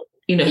and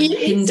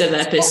hinder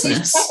their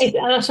business.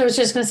 That's what I was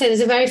just going to say. There's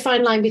a very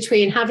fine line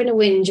between having a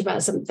whinge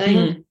about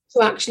something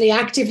to actually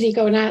actively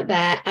going out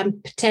there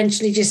and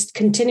potentially just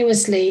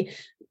continuously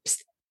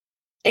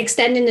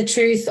extending the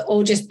truth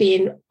or just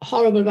being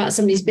horrible about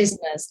somebody's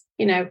business.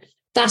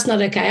 That's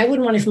not okay. I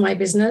wouldn't want it for my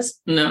business.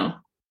 No.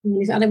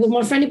 And I wouldn't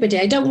want it for anybody.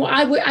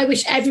 I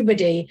wish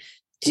everybody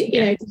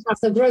to have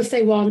the growth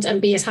they want and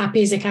be as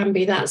happy as they can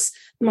be. That's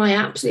my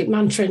absolute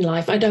mantra in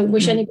life. I don't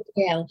wish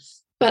anybody else.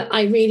 But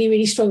I really,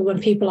 really struggle when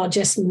people are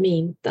just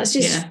mean. That's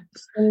just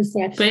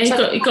unfair.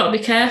 But you've got to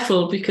be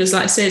careful because,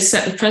 like I say, it's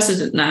set the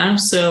precedent now.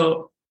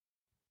 So,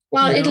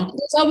 there's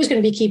always going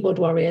to be keyboard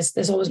warriors.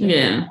 There's always going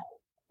to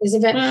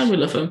be. We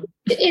love them.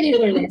 It is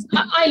what it is.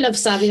 I love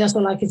Savvy. That's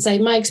all I can say.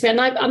 My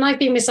experience, and I've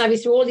been with Savvy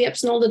through all the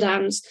ups and all the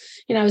downs.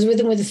 I was with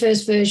them with the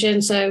first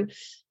version, so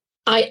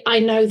I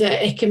know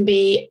that it can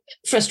be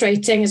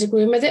frustrating as a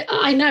groomer.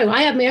 I know.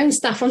 I had my own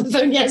staff on the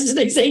phone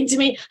yesterday saying to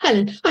me,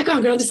 Helen, I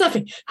can't get on to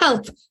Savvy.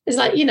 Help. It's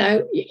like,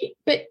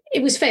 but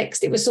it was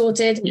fixed. It was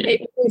sorted. Yeah.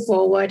 It moved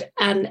forward.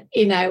 And,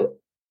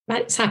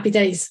 it's happy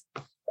days.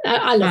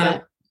 I love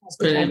it.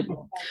 Brilliant.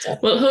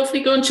 Well,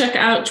 hopefully go and check it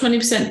out.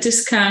 20%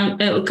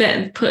 discount. It'll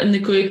get put in the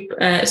group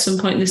at some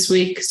point this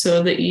week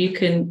so that you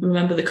can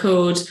remember the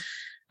code.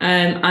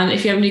 And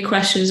if you have any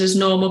questions, as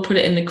normal, put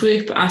it in the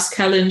group. Ask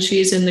Helen,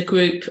 she's in the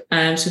group.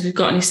 So if you've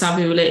got any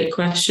Savvy related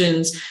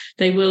questions,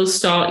 you will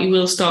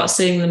start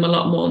seeing them a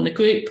lot more in the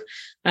group.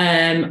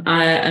 And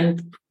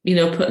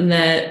putting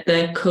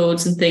their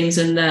codes and things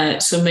in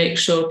there. So make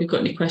sure if you've got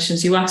any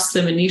questions, you ask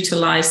them and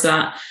utilize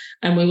that.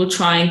 And we will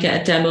try and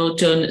get a demo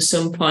done at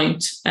some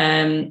point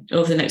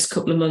over the next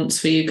couple of months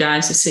for you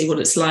guys to see what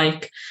it's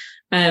like.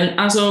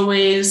 As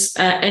always,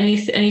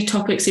 any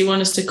topics you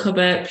want us to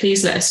cover,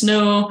 please let us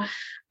know.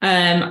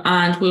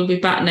 And we'll be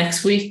back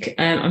next week.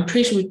 I'm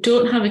pretty sure we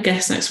don't have a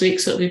guest next week,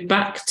 so it'll be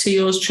back to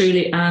yours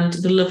truly and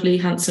the lovely,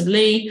 handsome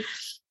Lee,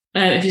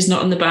 if he's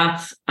not in the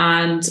bath.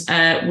 And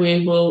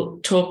we will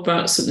talk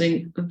about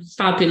something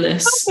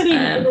fabulous.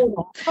 I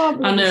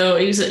know,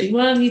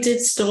 he did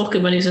stalk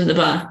him when he was in the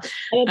bath.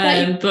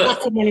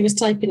 But when he was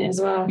typing it as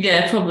well.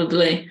 Yeah,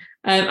 probably.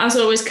 As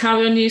always,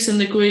 carry on using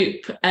the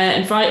group,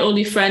 invite all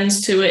your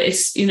friends to it.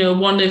 It's,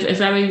 one of a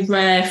very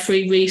rare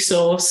free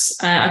resource.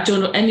 I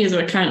don't know any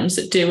other accountants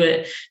that do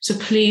it. So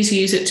please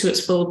use it to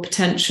its full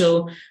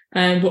potential.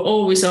 We're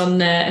always on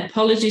there.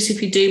 Apologies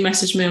if you do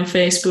message me on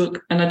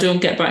Facebook and I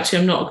don't get back to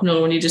you. I'm not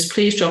ignoring you. Just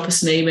please drop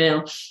us an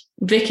email,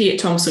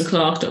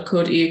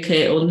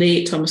 vicky@thomasandclark.co.uk or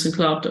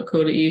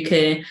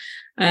lee@thomasandclark.co.uk,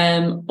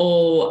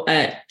 or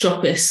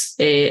drop us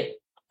a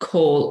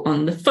call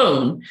on the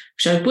phone,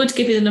 which I would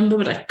give you the number,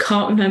 but I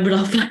can't remember it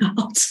off by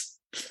heart.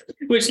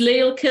 Which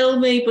Lee will kill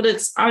me, but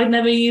I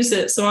never use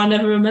it, so I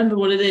never remember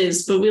what it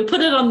is. But we'll put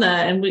it on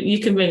there and you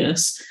can ring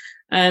us.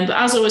 But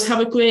as always,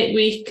 have a great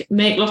week,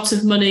 make lots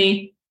of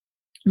money,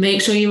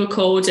 make sure you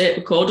record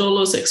all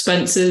those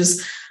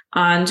expenses,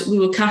 and we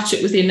will catch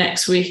up with you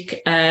next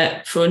week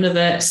for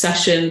another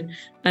session.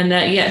 And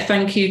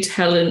thank you to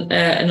Helen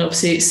and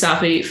obviously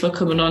Savvy for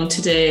coming on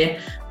today.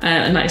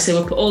 And like I say,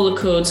 we'll put all the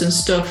codes and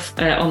stuff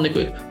on the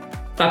group.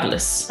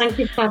 Fabulous. Thank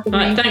you for having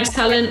me. Thanks,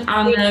 Helen.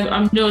 And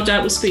I'm no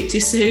doubt we'll speak to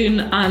you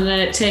soon.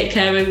 And take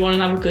care, everyone,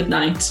 and have a good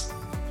night.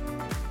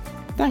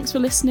 Thanks for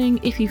listening.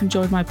 If you've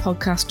enjoyed my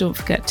podcast, don't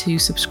forget to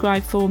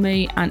subscribe for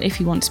me. And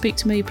if you want to speak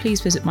to me, please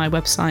visit my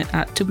website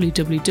at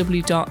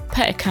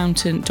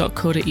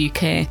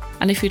www.petaccountant.co.uk.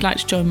 And if you'd like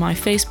to join my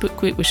Facebook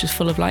group, which is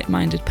full of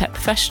like-minded pet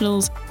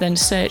professionals, then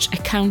search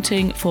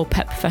Accounting for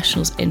Pet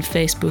Professionals in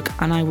Facebook,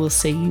 and I will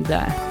see you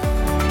there.